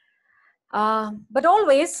 But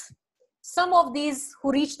always, some of these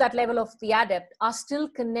who reach that level of the adept are still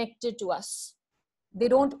connected to us. They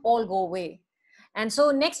don't all go away. And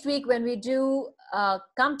so next week when we do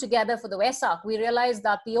come together for the Vesak, we realize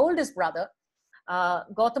that the oldest brother,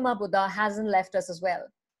 Gautama Buddha, hasn't left us as well.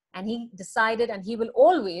 And he decided, and he will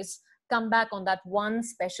always come back on that one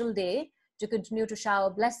special day to continue to shower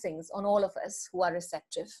blessings on all of us who are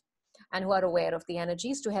receptive and who are aware of the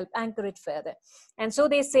energies to help anchor it further. And so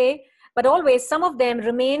they say, but always some of them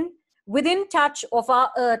remain within touch of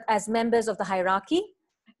our earth as members of the hierarchy,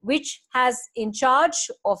 which has in charge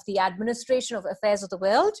of the administration of affairs of the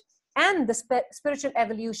world and the spiritual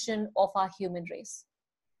evolution of our human race.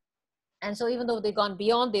 And so even though they've gone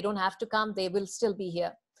beyond, they don't have to come, they will still be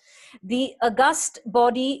here. The august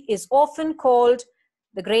body is often called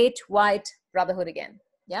the Great White Brotherhood again.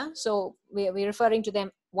 Yeah, so we're referring to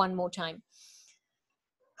them one more time.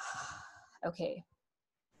 Okay.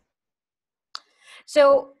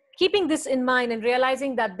 So keeping this in mind and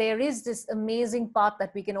realizing that there is this amazing path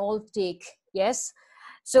that we can all take, yes.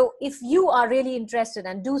 So if you are really interested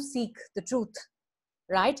and do seek the truth,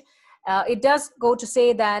 right? It does go to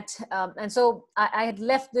say that, and so I had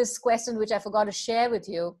left this question, which I forgot to share with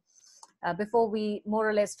you before we more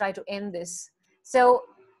or less try to end this. So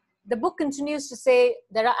the book continues to say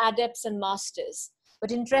there are adepts and masters, but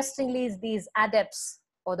interestingly, these adepts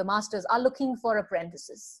or the masters are looking for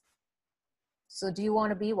apprentices. So do you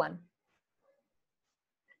want to be one?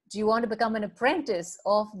 Do you want to become an apprentice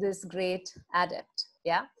of this great adept?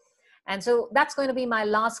 Yeah. And so that's going to be my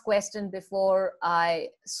last question before I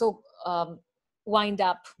wind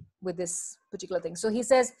up with this particular thing. So he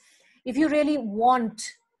says, if you really want,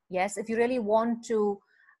 yes, if you really want to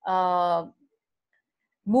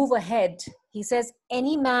move ahead, he says,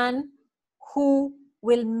 any man who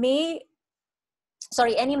wants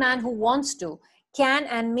to can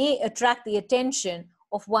and may attract the attention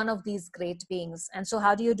of one of these great beings. And so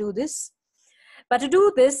how do you do this? But to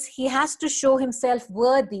do this, he has to show himself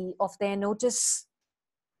worthy of their notice.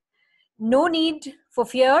 No need for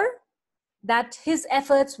fear that his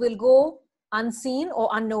efforts will go unseen or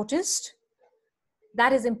unnoticed.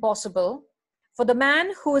 That is impossible. For the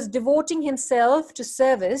man who is devoting himself to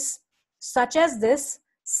service such as this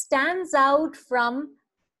stands out from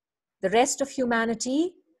the rest of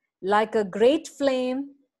humanity like a great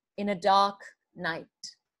flame in a dark night.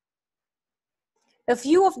 A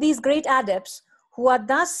few of these great adepts who are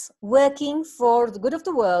thus working for the good of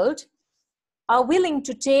the world are willing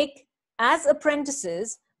to take as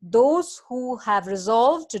apprentices those who have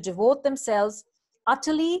resolved to devote themselves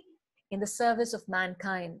utterly in the service of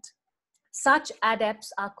mankind. Such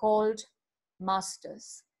adepts are called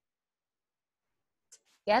masters.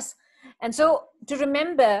 Yes? And so to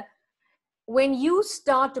remember, when you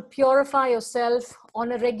start to purify yourself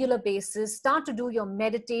on a regular basis, start to do your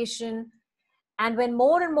meditation, and when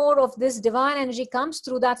more and more of this divine energy comes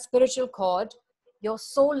through that spiritual cord, your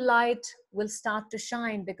soul light will start to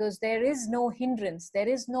shine, because there is no hindrance, there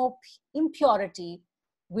is no impurity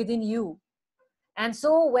within you. And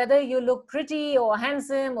so whether you look pretty or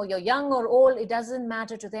handsome or you're young or old, it doesn't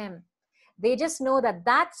matter to them. They just know that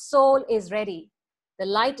that soul is ready. The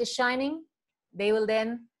light is shining. They will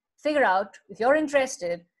then figure out, if you're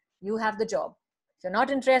interested, you have the job. If you're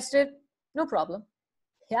not interested, no problem.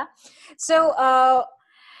 Yeah. So,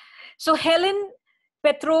 so Helen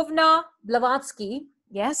Petrovna Blavatsky,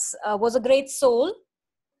 yes, was a great soul.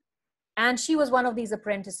 And she was one of these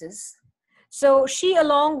apprentices. So she,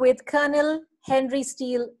 along with Colonel Henry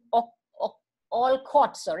Steele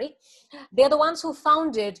Olcott, they're the ones who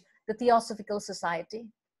founded the Theosophical Society.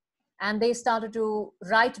 And they started to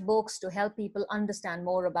write books to help people understand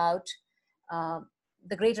more about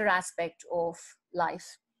the greater aspect of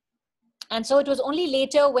life. And so it was only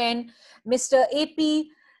later when Mr. A.P.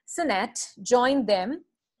 Sinnett joined them,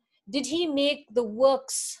 did he make the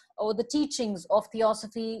works or the teachings of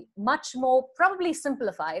Theosophy much more probably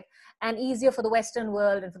simplified and easier for the Western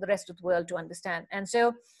world and for the rest of the world to understand. And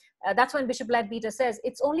so that's when Bishop Leadbeater says,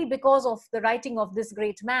 it's only because of the writing of this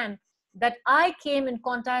great man that I came in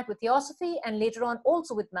contact with Theosophy, and later on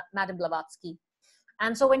also with Madame Blavatsky.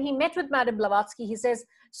 And so when he met with Madame Blavatsky, he says,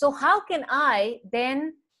 so how can I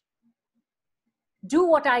then do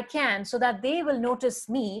what I can so that they will notice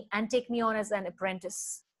me and take me on as an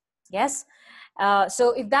apprentice? Yes.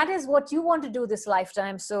 So if that is what you want to do this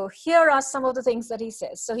lifetime, so here are some of the things that he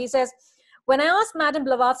says. So he says, when I asked Madame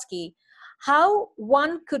Blavatsky how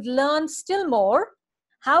one could learn still more,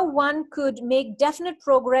 how one could make definite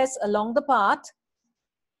progress along the path,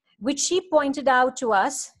 which she pointed out to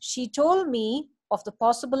us, she told me of the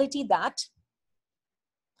possibility that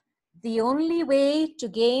the only way to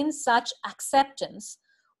gain such acceptance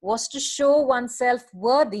was to show oneself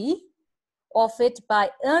worthy of it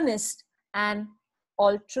by earnest and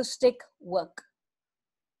altruistic work.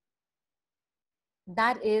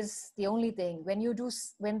 That is the only thing.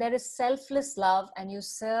 When there is selfless love and you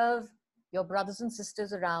serve your brothers and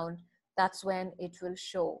sisters around, that's when it will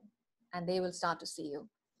show and they will start to see you.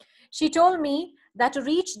 She told me that to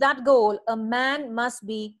reach that goal, a man must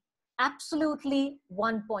be absolutely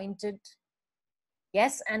one-pointed.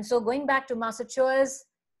 Yes, and so going back to Master Choa's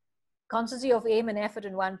constancy of aim and effort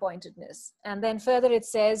and one-pointedness. And then further it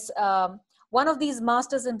says, one of these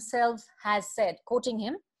masters himself has said, quoting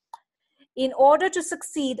him, in order to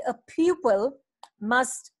succeed, a pupil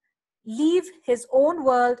must leave his own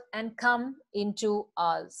world and come into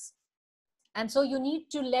ours. And so you need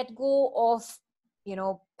to let go of,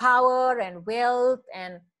 power and wealth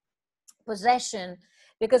and possession,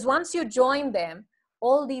 because once you join them,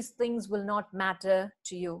 all these things will not matter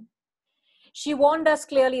to you. She warned us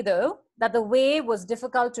clearly, though, that the way was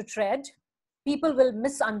difficult to tread. People will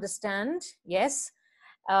misunderstand, yes,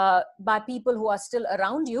 by people who are still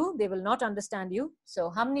around you. They will not understand you. So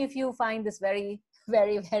how many of you find this very,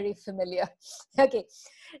 very, very familiar? Okay.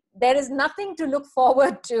 There is nothing to look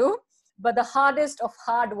forward to but the hardest of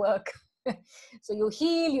hard work. So you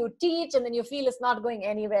heal, you teach, and then you feel it's not going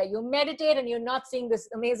anywhere. You meditate and you're not seeing this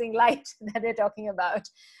amazing light that they're talking about.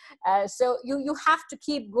 So you have to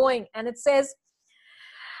keep going. And it says,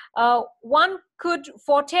 one could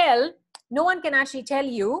foretell, no one can actually tell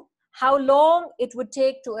you how long it would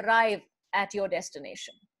take to arrive at your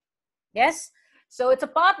destination. Yes? So it's a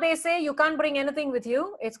path, they say, you can't bring anything with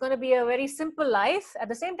you. It's going to be a very simple life. At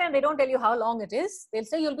the same time, they don't tell you how long it is. They'll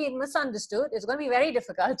say you'll be misunderstood. It's going to be very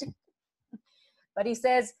difficult. But he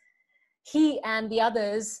says, he and the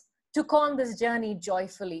others took on this journey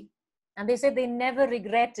joyfully. And they said they never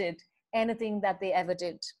regretted anything that they ever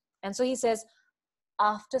did. And so he says,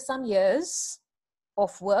 after some years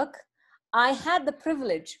of work, I had the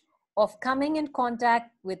privilege of coming in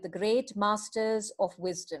contact with the great masters of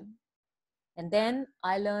wisdom. And then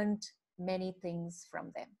I learned many things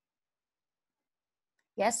from them.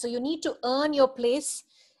 Yes, so you need to earn your place.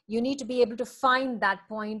 You need to be able to find that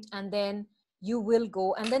point, and then you will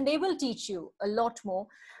go, and then they will teach you a lot more,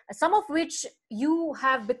 some of which you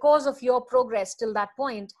have, because of your progress till that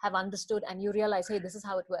point, have understood, and you realize, hey, this is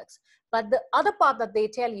how it works. But the other part that they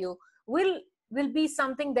tell you will be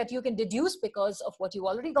something that you can deduce because of what you've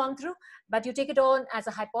already gone through, but you take it on as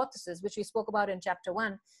a hypothesis, which we spoke about in chapter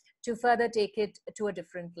 1, to further take it to a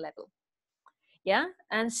different level. Yeah,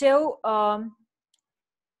 and so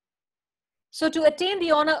so to attain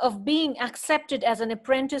the honor of being accepted as an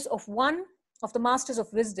apprentice of one of the masters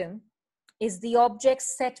of wisdom is the object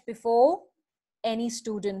set before any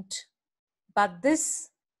student. But this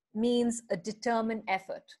means a determined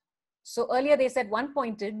effort. So earlier they said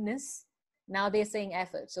one-pointedness, now they're saying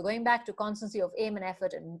effort. So going back to constancy of aim and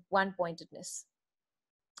effort and one-pointedness.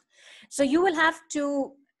 So you will have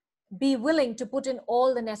to be willing to put in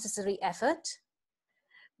all the necessary effort.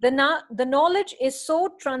 The knowledge is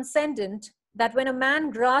so transcendent that when a man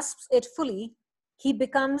grasps it fully, he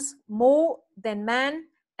becomes more than man,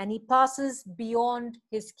 and he passes beyond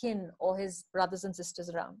his kin or his brothers and sisters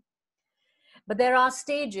around. But there are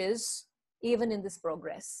stages even in this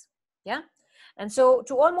progress. Yeah. And so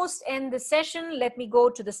to almost end the session, let me go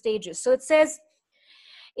to the stages. So it says,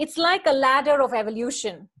 it's like a ladder of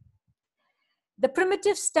evolution. The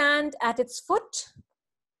primitives stand at its foot.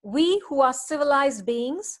 We who are civilized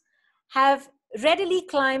beings have readily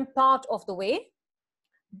climbed part of the way,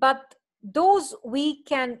 but those we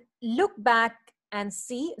can look back and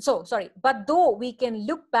see, but though we can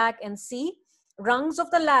look back and see rungs of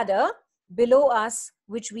the ladder below us,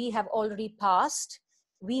 which we have already passed,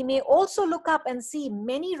 we may also look up and see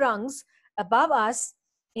many rungs above us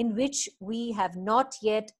in which we have not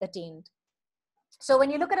yet attained. So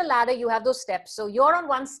when you look at a ladder, you have those steps. So you're on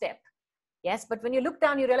one step. Yes, but when you look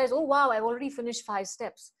down, you realize, oh, wow, I've already finished 5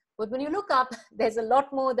 steps. But when you look up, there's a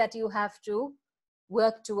lot more that you have to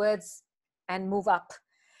work towards and move up.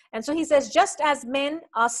 And so he says, just as men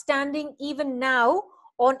are standing even now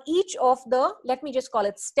on each of the, let me just call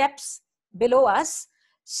it steps below us,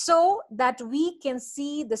 so that we can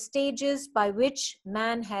see the stages by which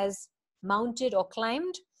man has mounted or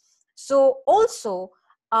climbed. So also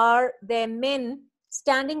are there men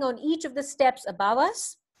standing on each of the steps above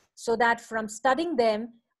us, so that from studying them,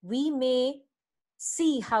 we may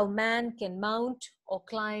see how man can mount or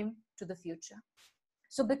climb to the future.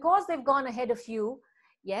 So because they've gone ahead of you,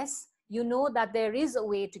 yes, you know that there is a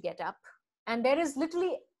way to get up, and there is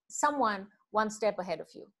literally someone one step ahead of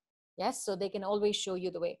you. Yes, so they can always show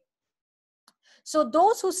you the way. So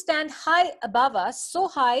those who stand high above us, so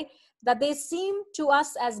high that they seem to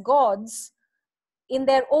us as gods in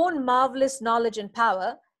their own marvelous knowledge and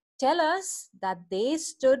power, tell us that they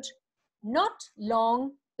stood not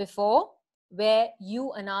long before where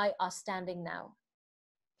you and I are standing now.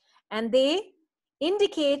 And they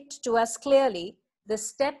indicate to us clearly the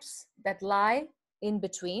steps that lie in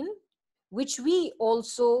between, which we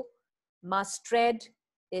also must tread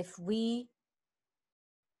if we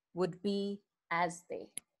would be as they.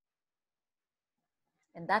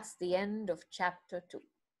 And that's the end of chapter 2.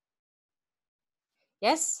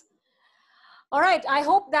 Yes? All right, I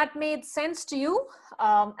hope that made sense to you,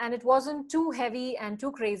 and it wasn't too heavy and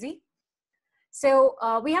too crazy. So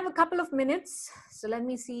we have a couple of minutes. So let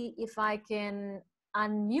me see if I can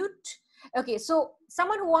unmute. Okay, so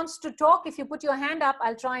someone who wants to talk, if you put your hand up,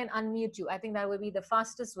 I'll try and unmute you. I think that will be the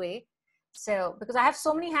fastest way. So, because I have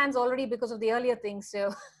so many hands already because of the earlier thing.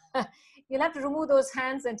 So You'll have to remove those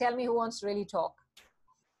hands and tell me who wants to really talk.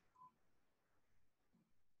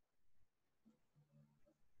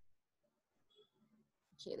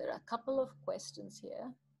 Okay, there are a couple of questions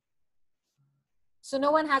here. So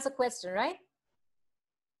no one has a question, right?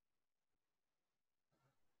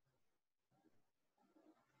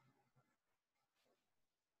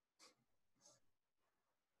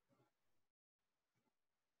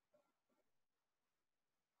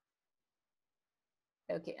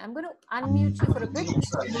 Okay, I'm going to unmute you for a bit.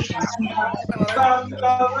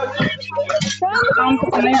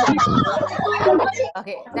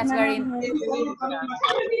 Okay, that's very interesting.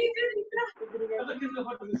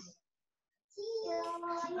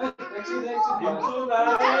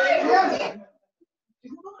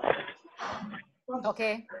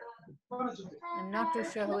 Okay, I'm not too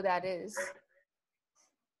sure who that is.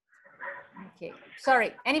 Okay,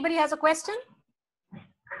 sorry. Anybody has a question?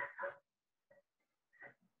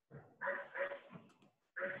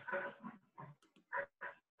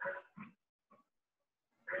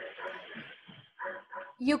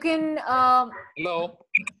 You can. Hello.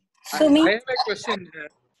 Sumi? I have a question.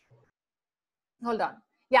 Hold on.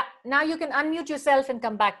 Yeah, now you can unmute yourself and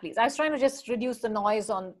come back, please. I was trying to just reduce the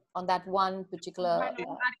noise on that one particular.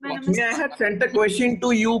 Lakshmi, I had sent a question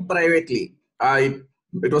to you privately.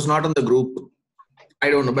 It was not on the group.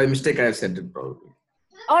 I don't know. By mistake, I have sent it probably.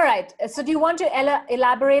 All right. So do you want to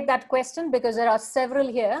elaborate that question? Because there are several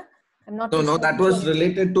here. I'm not. No, that was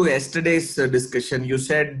related to yesterday's discussion. You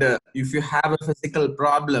said if you have a physical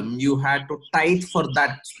problem, you had to tithe for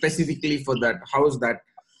that, specifically for that. How is that?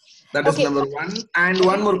 That is number one. And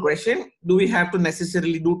one more question. Do we have to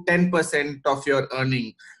necessarily do 10% of your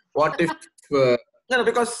earning? What if,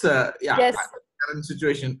 because, Yes. current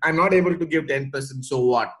situation, I'm not able to give 10%. So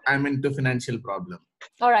what? I'm into financial problem.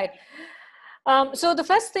 All right. So the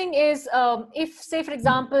first thing is, if, say, for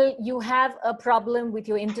example, you have a problem with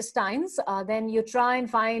your intestines, then you try and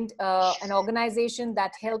find an organization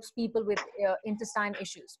that helps people with intestine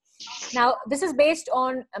issues. Now, this is based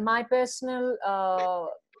on my personal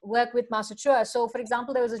work with Master Chua. So, for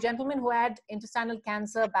example, there was a gentleman who had intestinal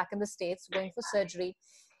cancer back in the States going for surgery.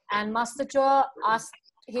 And Master Chua asked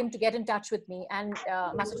him to get in touch with me. And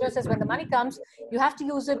Master Chua says, when the money comes, you have to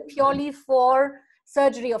use it purely for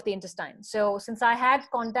surgery of the intestine. So since I had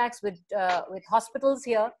contacts with hospitals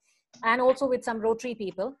here and also with some Rotary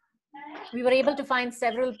people, we were able to find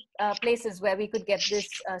several places where we could get this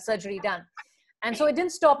surgery done. And so it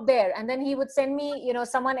didn't stop there. And then he would send me, you know,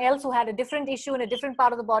 someone else who had a different issue in a different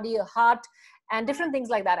part of the body, a heart, and different things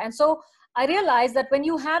like that. And so I realized that when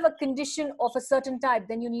you have a condition of a certain type,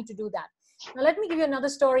 then you need to do that. Now, let me give you another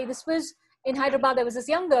story. This was in Hyderabad. There was this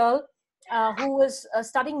young girl who was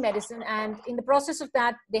studying medicine, and in the process of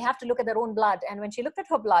that, they have to look at their own blood. And when she looked at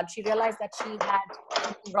her blood, she realized that she had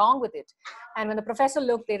something wrong with it. And when the professor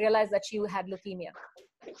looked, they realized that she had leukemia.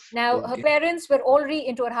 Now, her parents were already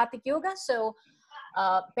into Arhatic Yoga, so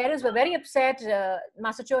parents were very upset.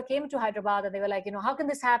 Master Chua came to Hyderabad and they were like, you know, how can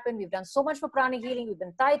this happen? We've done so much for pranic healing. We've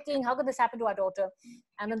been tithing. How could this happen to our daughter?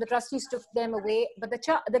 And then the trustees took them away. But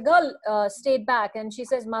the girl stayed back and she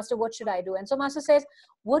says, Master, what should I do? And so Master says,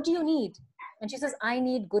 what do you need? And she says, I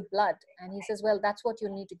need good blood. And he says, well, that's what you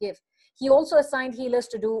need to give. He also assigned healers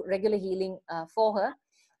to do regular healing for her.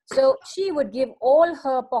 So she would give all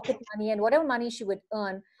her pocket money and whatever money she would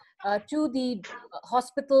earn to the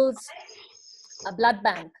hospital's blood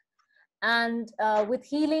bank. And with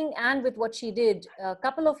healing and with what she did, a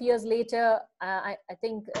couple of years later, I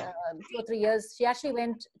think 2 or 3 years, she actually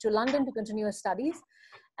went to London to continue her studies.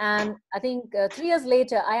 And I think 3 years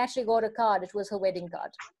later, I actually got a card. It was her wedding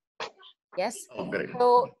card. Yes.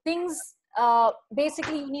 So things,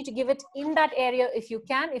 basically you need to give it in that area if you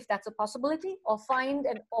can, if that's a possibility, or find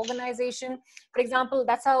an organization. For example,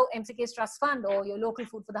 that's how MCK's Trust Fund or your local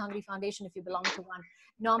Food for the Hungry Foundation, if you belong to one,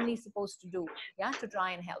 normally supposed to do, yeah, to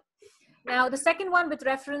try and help. Now, the second one with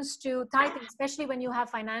reference to tithing, especially when you have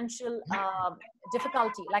financial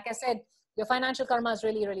difficulty, like I said, your financial karma is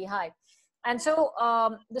really, really high. And so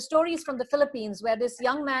the story is from the Philippines, where this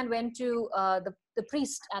young man went to the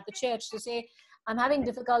priest at the church to say, I'm having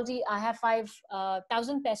difficulty. I have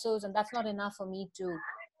 5,000 pesos, and that's not enough for me to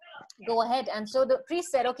go ahead. And so the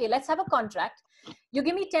priest said, okay, let's have a contract. You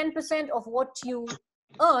give me 10% of what you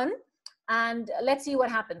earn, and let's see what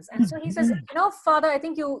happens. And so he says, you know, Father, I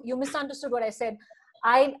think you misunderstood what I said.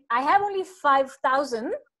 I have only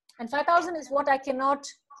 5,000, and 5,000 is what I cannot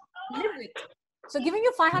live with. So giving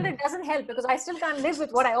you 500 doesn't help because I still can't live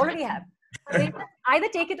with what I already have. So either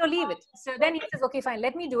take it or leave it. So then he says, okay, fine,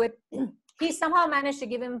 let me do it. He somehow managed to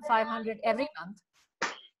give him 500 every month.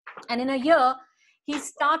 And in a year, he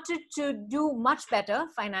started to do much better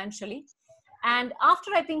financially. And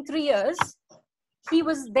after, I think, 3 years, he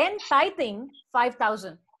was then tithing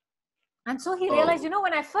 5,000. And so he realized,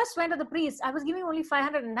 when I first went to the priest, I was giving only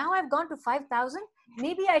 500, and now I've gone to 5,000.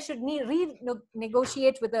 Maybe I should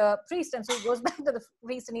negotiate with the priest. And so he goes back to the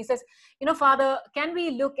priest and he says, Father, can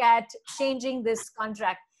we look at changing this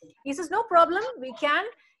contract? He says, no problem, we can.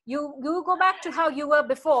 You go back to how you were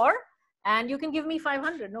before, and you can give me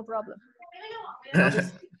 500, no problem.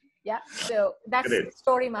 Yeah, so that's Great. the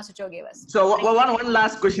story Master Cho gave us. So one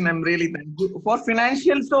last question. I'm really thankful for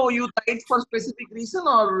financial. So you tithe for specific reason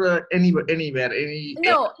or anywhere?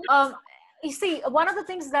 No, you see, one of the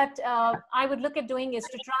things that I would look at doing is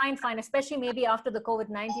to try and find, especially maybe after the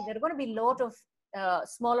COVID-19, there are going to be a lot of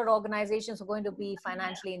smaller organizations who are going to be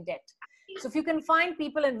financially in debt. So if you can find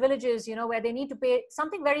people in villages, where they need to pay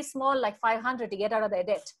something very small like 500 to get out of their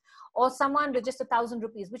debt, or someone with just 1,000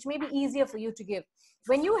 rupees, which may be easier for you to give.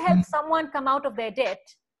 When you help someone come out of their debt,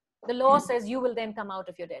 the law says you will then come out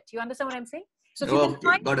of your debt. You understand what I'm saying? So if you can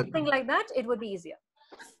find something like that, it would be easier.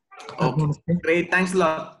 Okay, great. Thanks a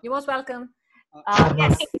lot. You're most welcome.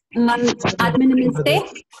 Yes.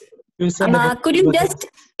 Could you just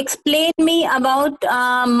explain me about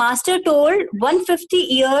Master told 150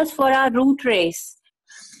 years for our root race?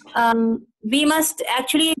 We must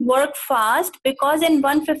actually work fast because in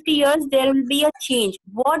 150 years there will be a change.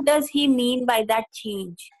 What does he mean by that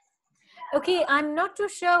change? Okay, I'm not too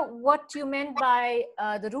sure what you meant by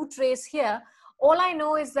the root race here. All I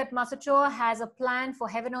know is that Master Cho has a plan for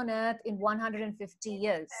heaven on earth in 150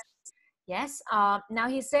 years. Yes. Now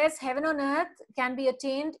he says heaven on earth can be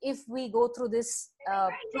attained if we go through this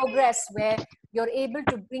progress where you're able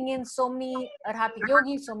to bring in so many Arhati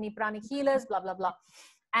yogis, so many pranic healers, blah, blah, blah.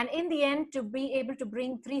 And in the end, to be able to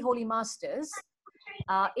bring 3 holy masters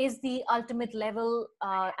is the ultimate level.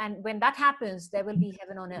 And when that happens, there will be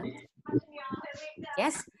heaven on earth.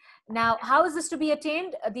 Yes. Now, how is this to be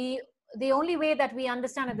attained? The only way that we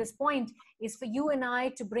understand at this point is for you and I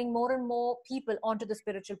to bring more and more people onto the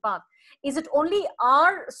spiritual path. Is it only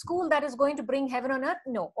our school that is going to bring heaven on earth?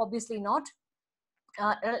 No, obviously not.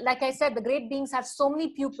 Like I said, the great beings have so many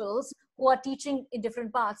pupils who are teaching in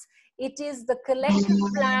different paths. It is the collective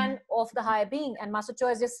plan of the higher being, and Master Cho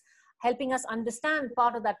is just helping us understand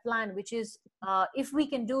part of that plan, which is if we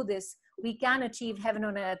can do this, we can achieve heaven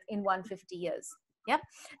on earth in 150 years. Yeah.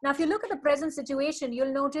 Now, if you look at the present situation,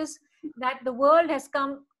 you'll notice that the world has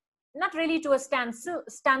come not really to a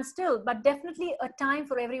standstill, but definitely a time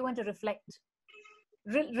for everyone to reflect.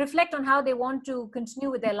 Reflect on how they want to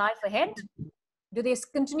continue with their life ahead. Do they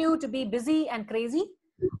continue to be busy and crazy?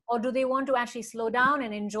 Or do they want to actually slow down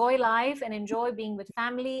and enjoy life and enjoy being with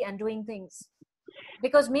family and doing things?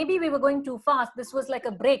 Because maybe we were going too fast. This was like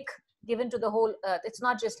a break given to the whole earth. It's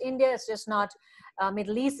not just India. It's just not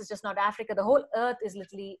Middle East. It's just not Africa. The whole earth is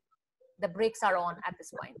literally, the brakes are on at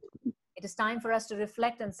this point. It is time for us to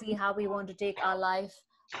reflect and see how we want to take our life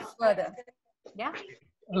further. Yeah.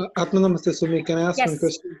 Namaste, Sumi. Can I ask one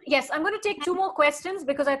question? Yes, I'm going to take 2 more questions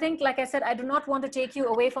because I think, like I said, I do not want to take you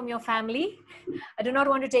away from your family. I do not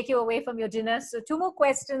want to take you away from your dinner. So 2 more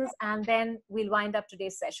questions and then we'll wind up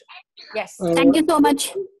today's session. Yes. Thank you so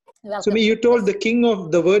much. Sumi, you told the king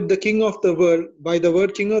of the word, the king of the world. By the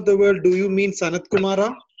word king of the world, do you mean Sanat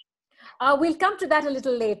Kumara? We'll come to that a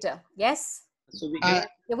little later. Yes. So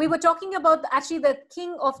we were talking about actually the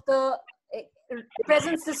king of the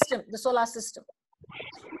present system, the solar system.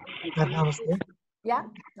 Yeah.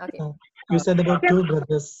 Okay. You said about 2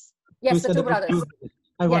 brothers. Yes, the 2 brothers.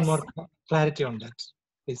 I want more clarity on that,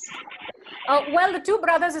 please. Well, the 2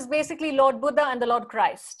 brothers is basically Lord Buddha and the Lord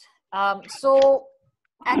Christ. So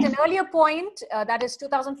at an earlier point, that is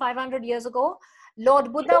 2,500 years ago,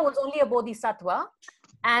 Lord Buddha was only a bodhisattva.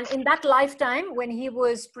 And in that lifetime, when he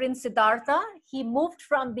was Prince Siddhartha, he moved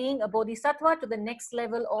from being a bodhisattva to the next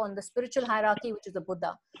level on the spiritual hierarchy, which is the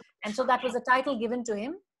Buddha. And so that was a title given to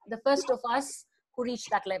him, the first of us who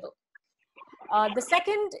reached that level. The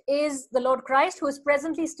second is the Lord Christ, who is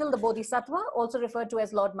presently still the bodhisattva, also referred to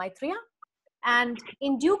as Lord Maitreya. And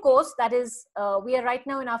in due course, that is, we are right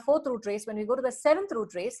now in our 4th root race. When we go to the 7th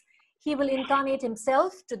root race, he will incarnate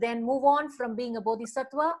himself to then move on from being a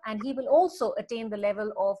bodhisattva, and he will also attain the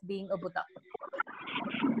level of being a Buddha.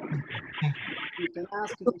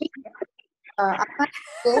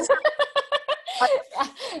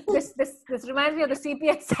 This reminds me of the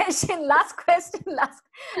CPS session. Last question.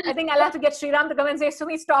 I think I'll have to get Sriram to come and say,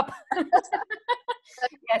 Sumi, stop.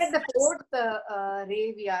 Yes. The 4th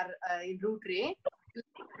ray, we are in root ray.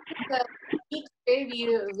 Each day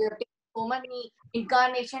we are taking so many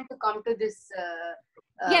incarnation to come to this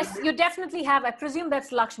Yes, you definitely have. I presume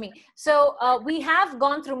that's Lakshmi. So we have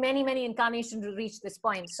gone through many, many incarnations to reach this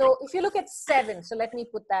point. So if you look at 7, so let me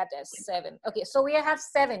put that as 7. Okay, so we have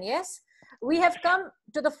 7, yes? We have come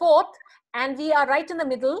to the 4th and we are right in the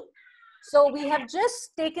middle. So we have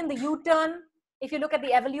just taken the U-turn. If you look at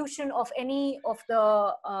the evolution of any of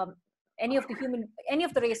the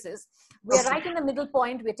races, we are right in the middle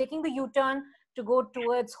point. We're taking the U-turn to go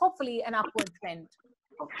towards hopefully an upward trend.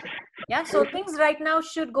 Yeah, so things right now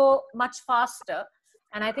should go much faster.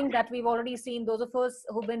 And I think that we've already seen those of us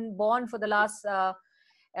who've been born for the last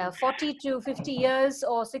 40 to 50 years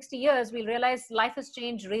or 60 years, we'll realize life has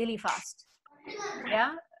changed really fast.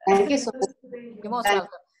 Yeah. Thank you so much. You're most welcome.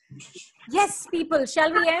 Yes, people,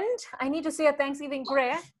 shall we end? I need to say a Thanksgiving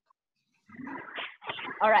prayer.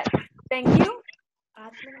 All right. Thank you.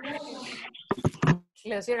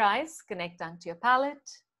 Close your eyes, connect tongue to your palate.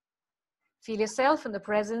 Feel yourself in the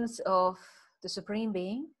presence of the Supreme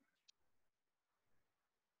Being,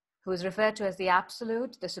 who is referred to as the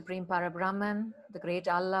Absolute, the Supreme Parabrahman, the Great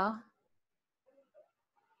Allah,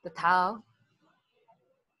 the Tao.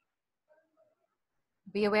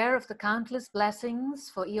 Be aware of the countless blessings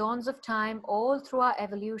for eons of time all through our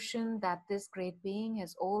evolution that this great being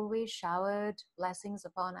has always showered blessings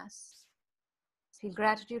upon us. Feel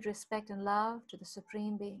gratitude, respect, and love to the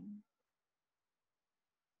Supreme Being.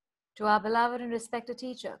 To our beloved and respected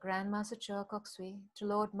teacher, Grandmaster Chur Koksui, to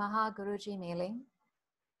Lord Maha Guruji Mailing,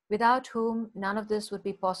 without whom none of this would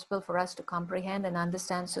be possible for us to comprehend and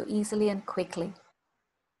understand so easily and quickly.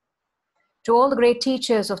 To all the great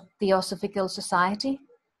teachers of Theosophical Society,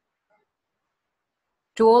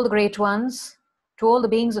 to all the great ones, to all the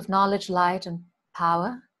beings of knowledge, light, and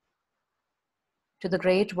power, to the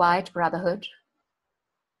great white brotherhood,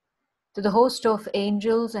 to the host of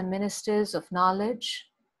angels and ministers of knowledge,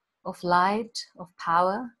 of light, of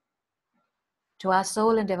power, to our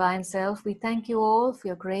soul and divine self, we thank you all for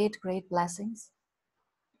your great, great blessings.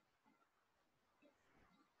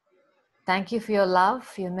 Thank you for your love,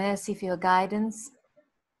 for your mercy, for your guidance,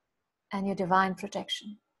 and your divine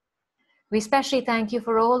protection. We especially thank you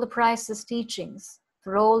for all the priceless teachings,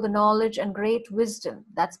 for all the knowledge and great wisdom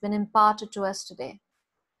that's been imparted to us today.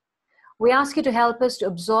 We ask you to help us to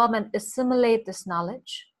absorb and assimilate this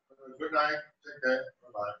knowledge. Good night. Take care.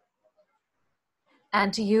 Bye-bye.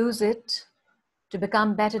 And to use it to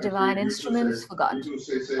become better divine instruments for God.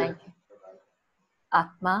 Thank you.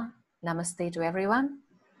 Atma, namaste to everyone.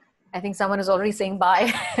 I think someone is already saying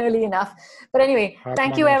bye early enough. But anyway,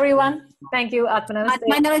 thank you everyone. Thank you, Atma namaste.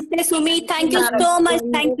 Atma namaste, Sumi. Thank you so much.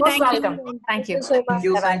 Thank you. Most welcome. Thank you. Thank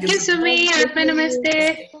you. Thank you. Sumi. Atma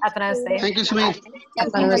namaste. Atma namaste. Thank you, Sumi.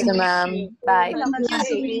 Atma namaste, ma'am. Bye. Thank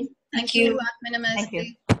you. Thank you.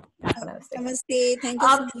 Namaste. Thank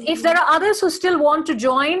you. If there are others who still want to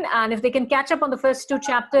join, and if they can catch up on the first 2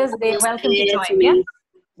 chapters, they're welcome to join. Yeah.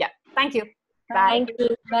 Yeah. Thank you. Bye. Thank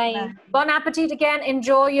you. Bye. Bon appetit again.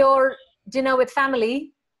 Enjoy your dinner with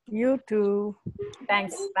family. You too.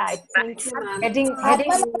 Thanks. Bye. Heading.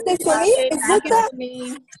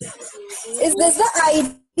 Is this the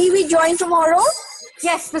ID we join tomorrow?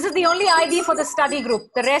 Yes, this is the only ID for the study group.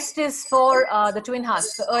 The rest is for the Twin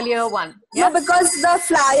Hearts, the earlier one. Yeah? No, because the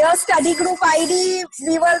flyer study group ID,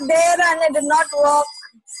 we were there and it did not work.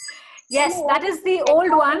 Yes, that is the old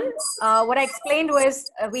one. What I explained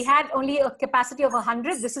was we had only a capacity of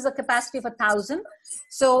 100. This is a capacity of 1,000.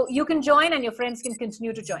 So you can join and your friends can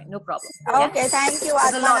continue to join. No problem. Okay, thank you.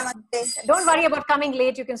 Don't worry about coming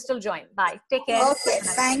late. You can still join. Bye. Take care. Okay,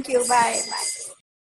 thank you. Bye. Bye.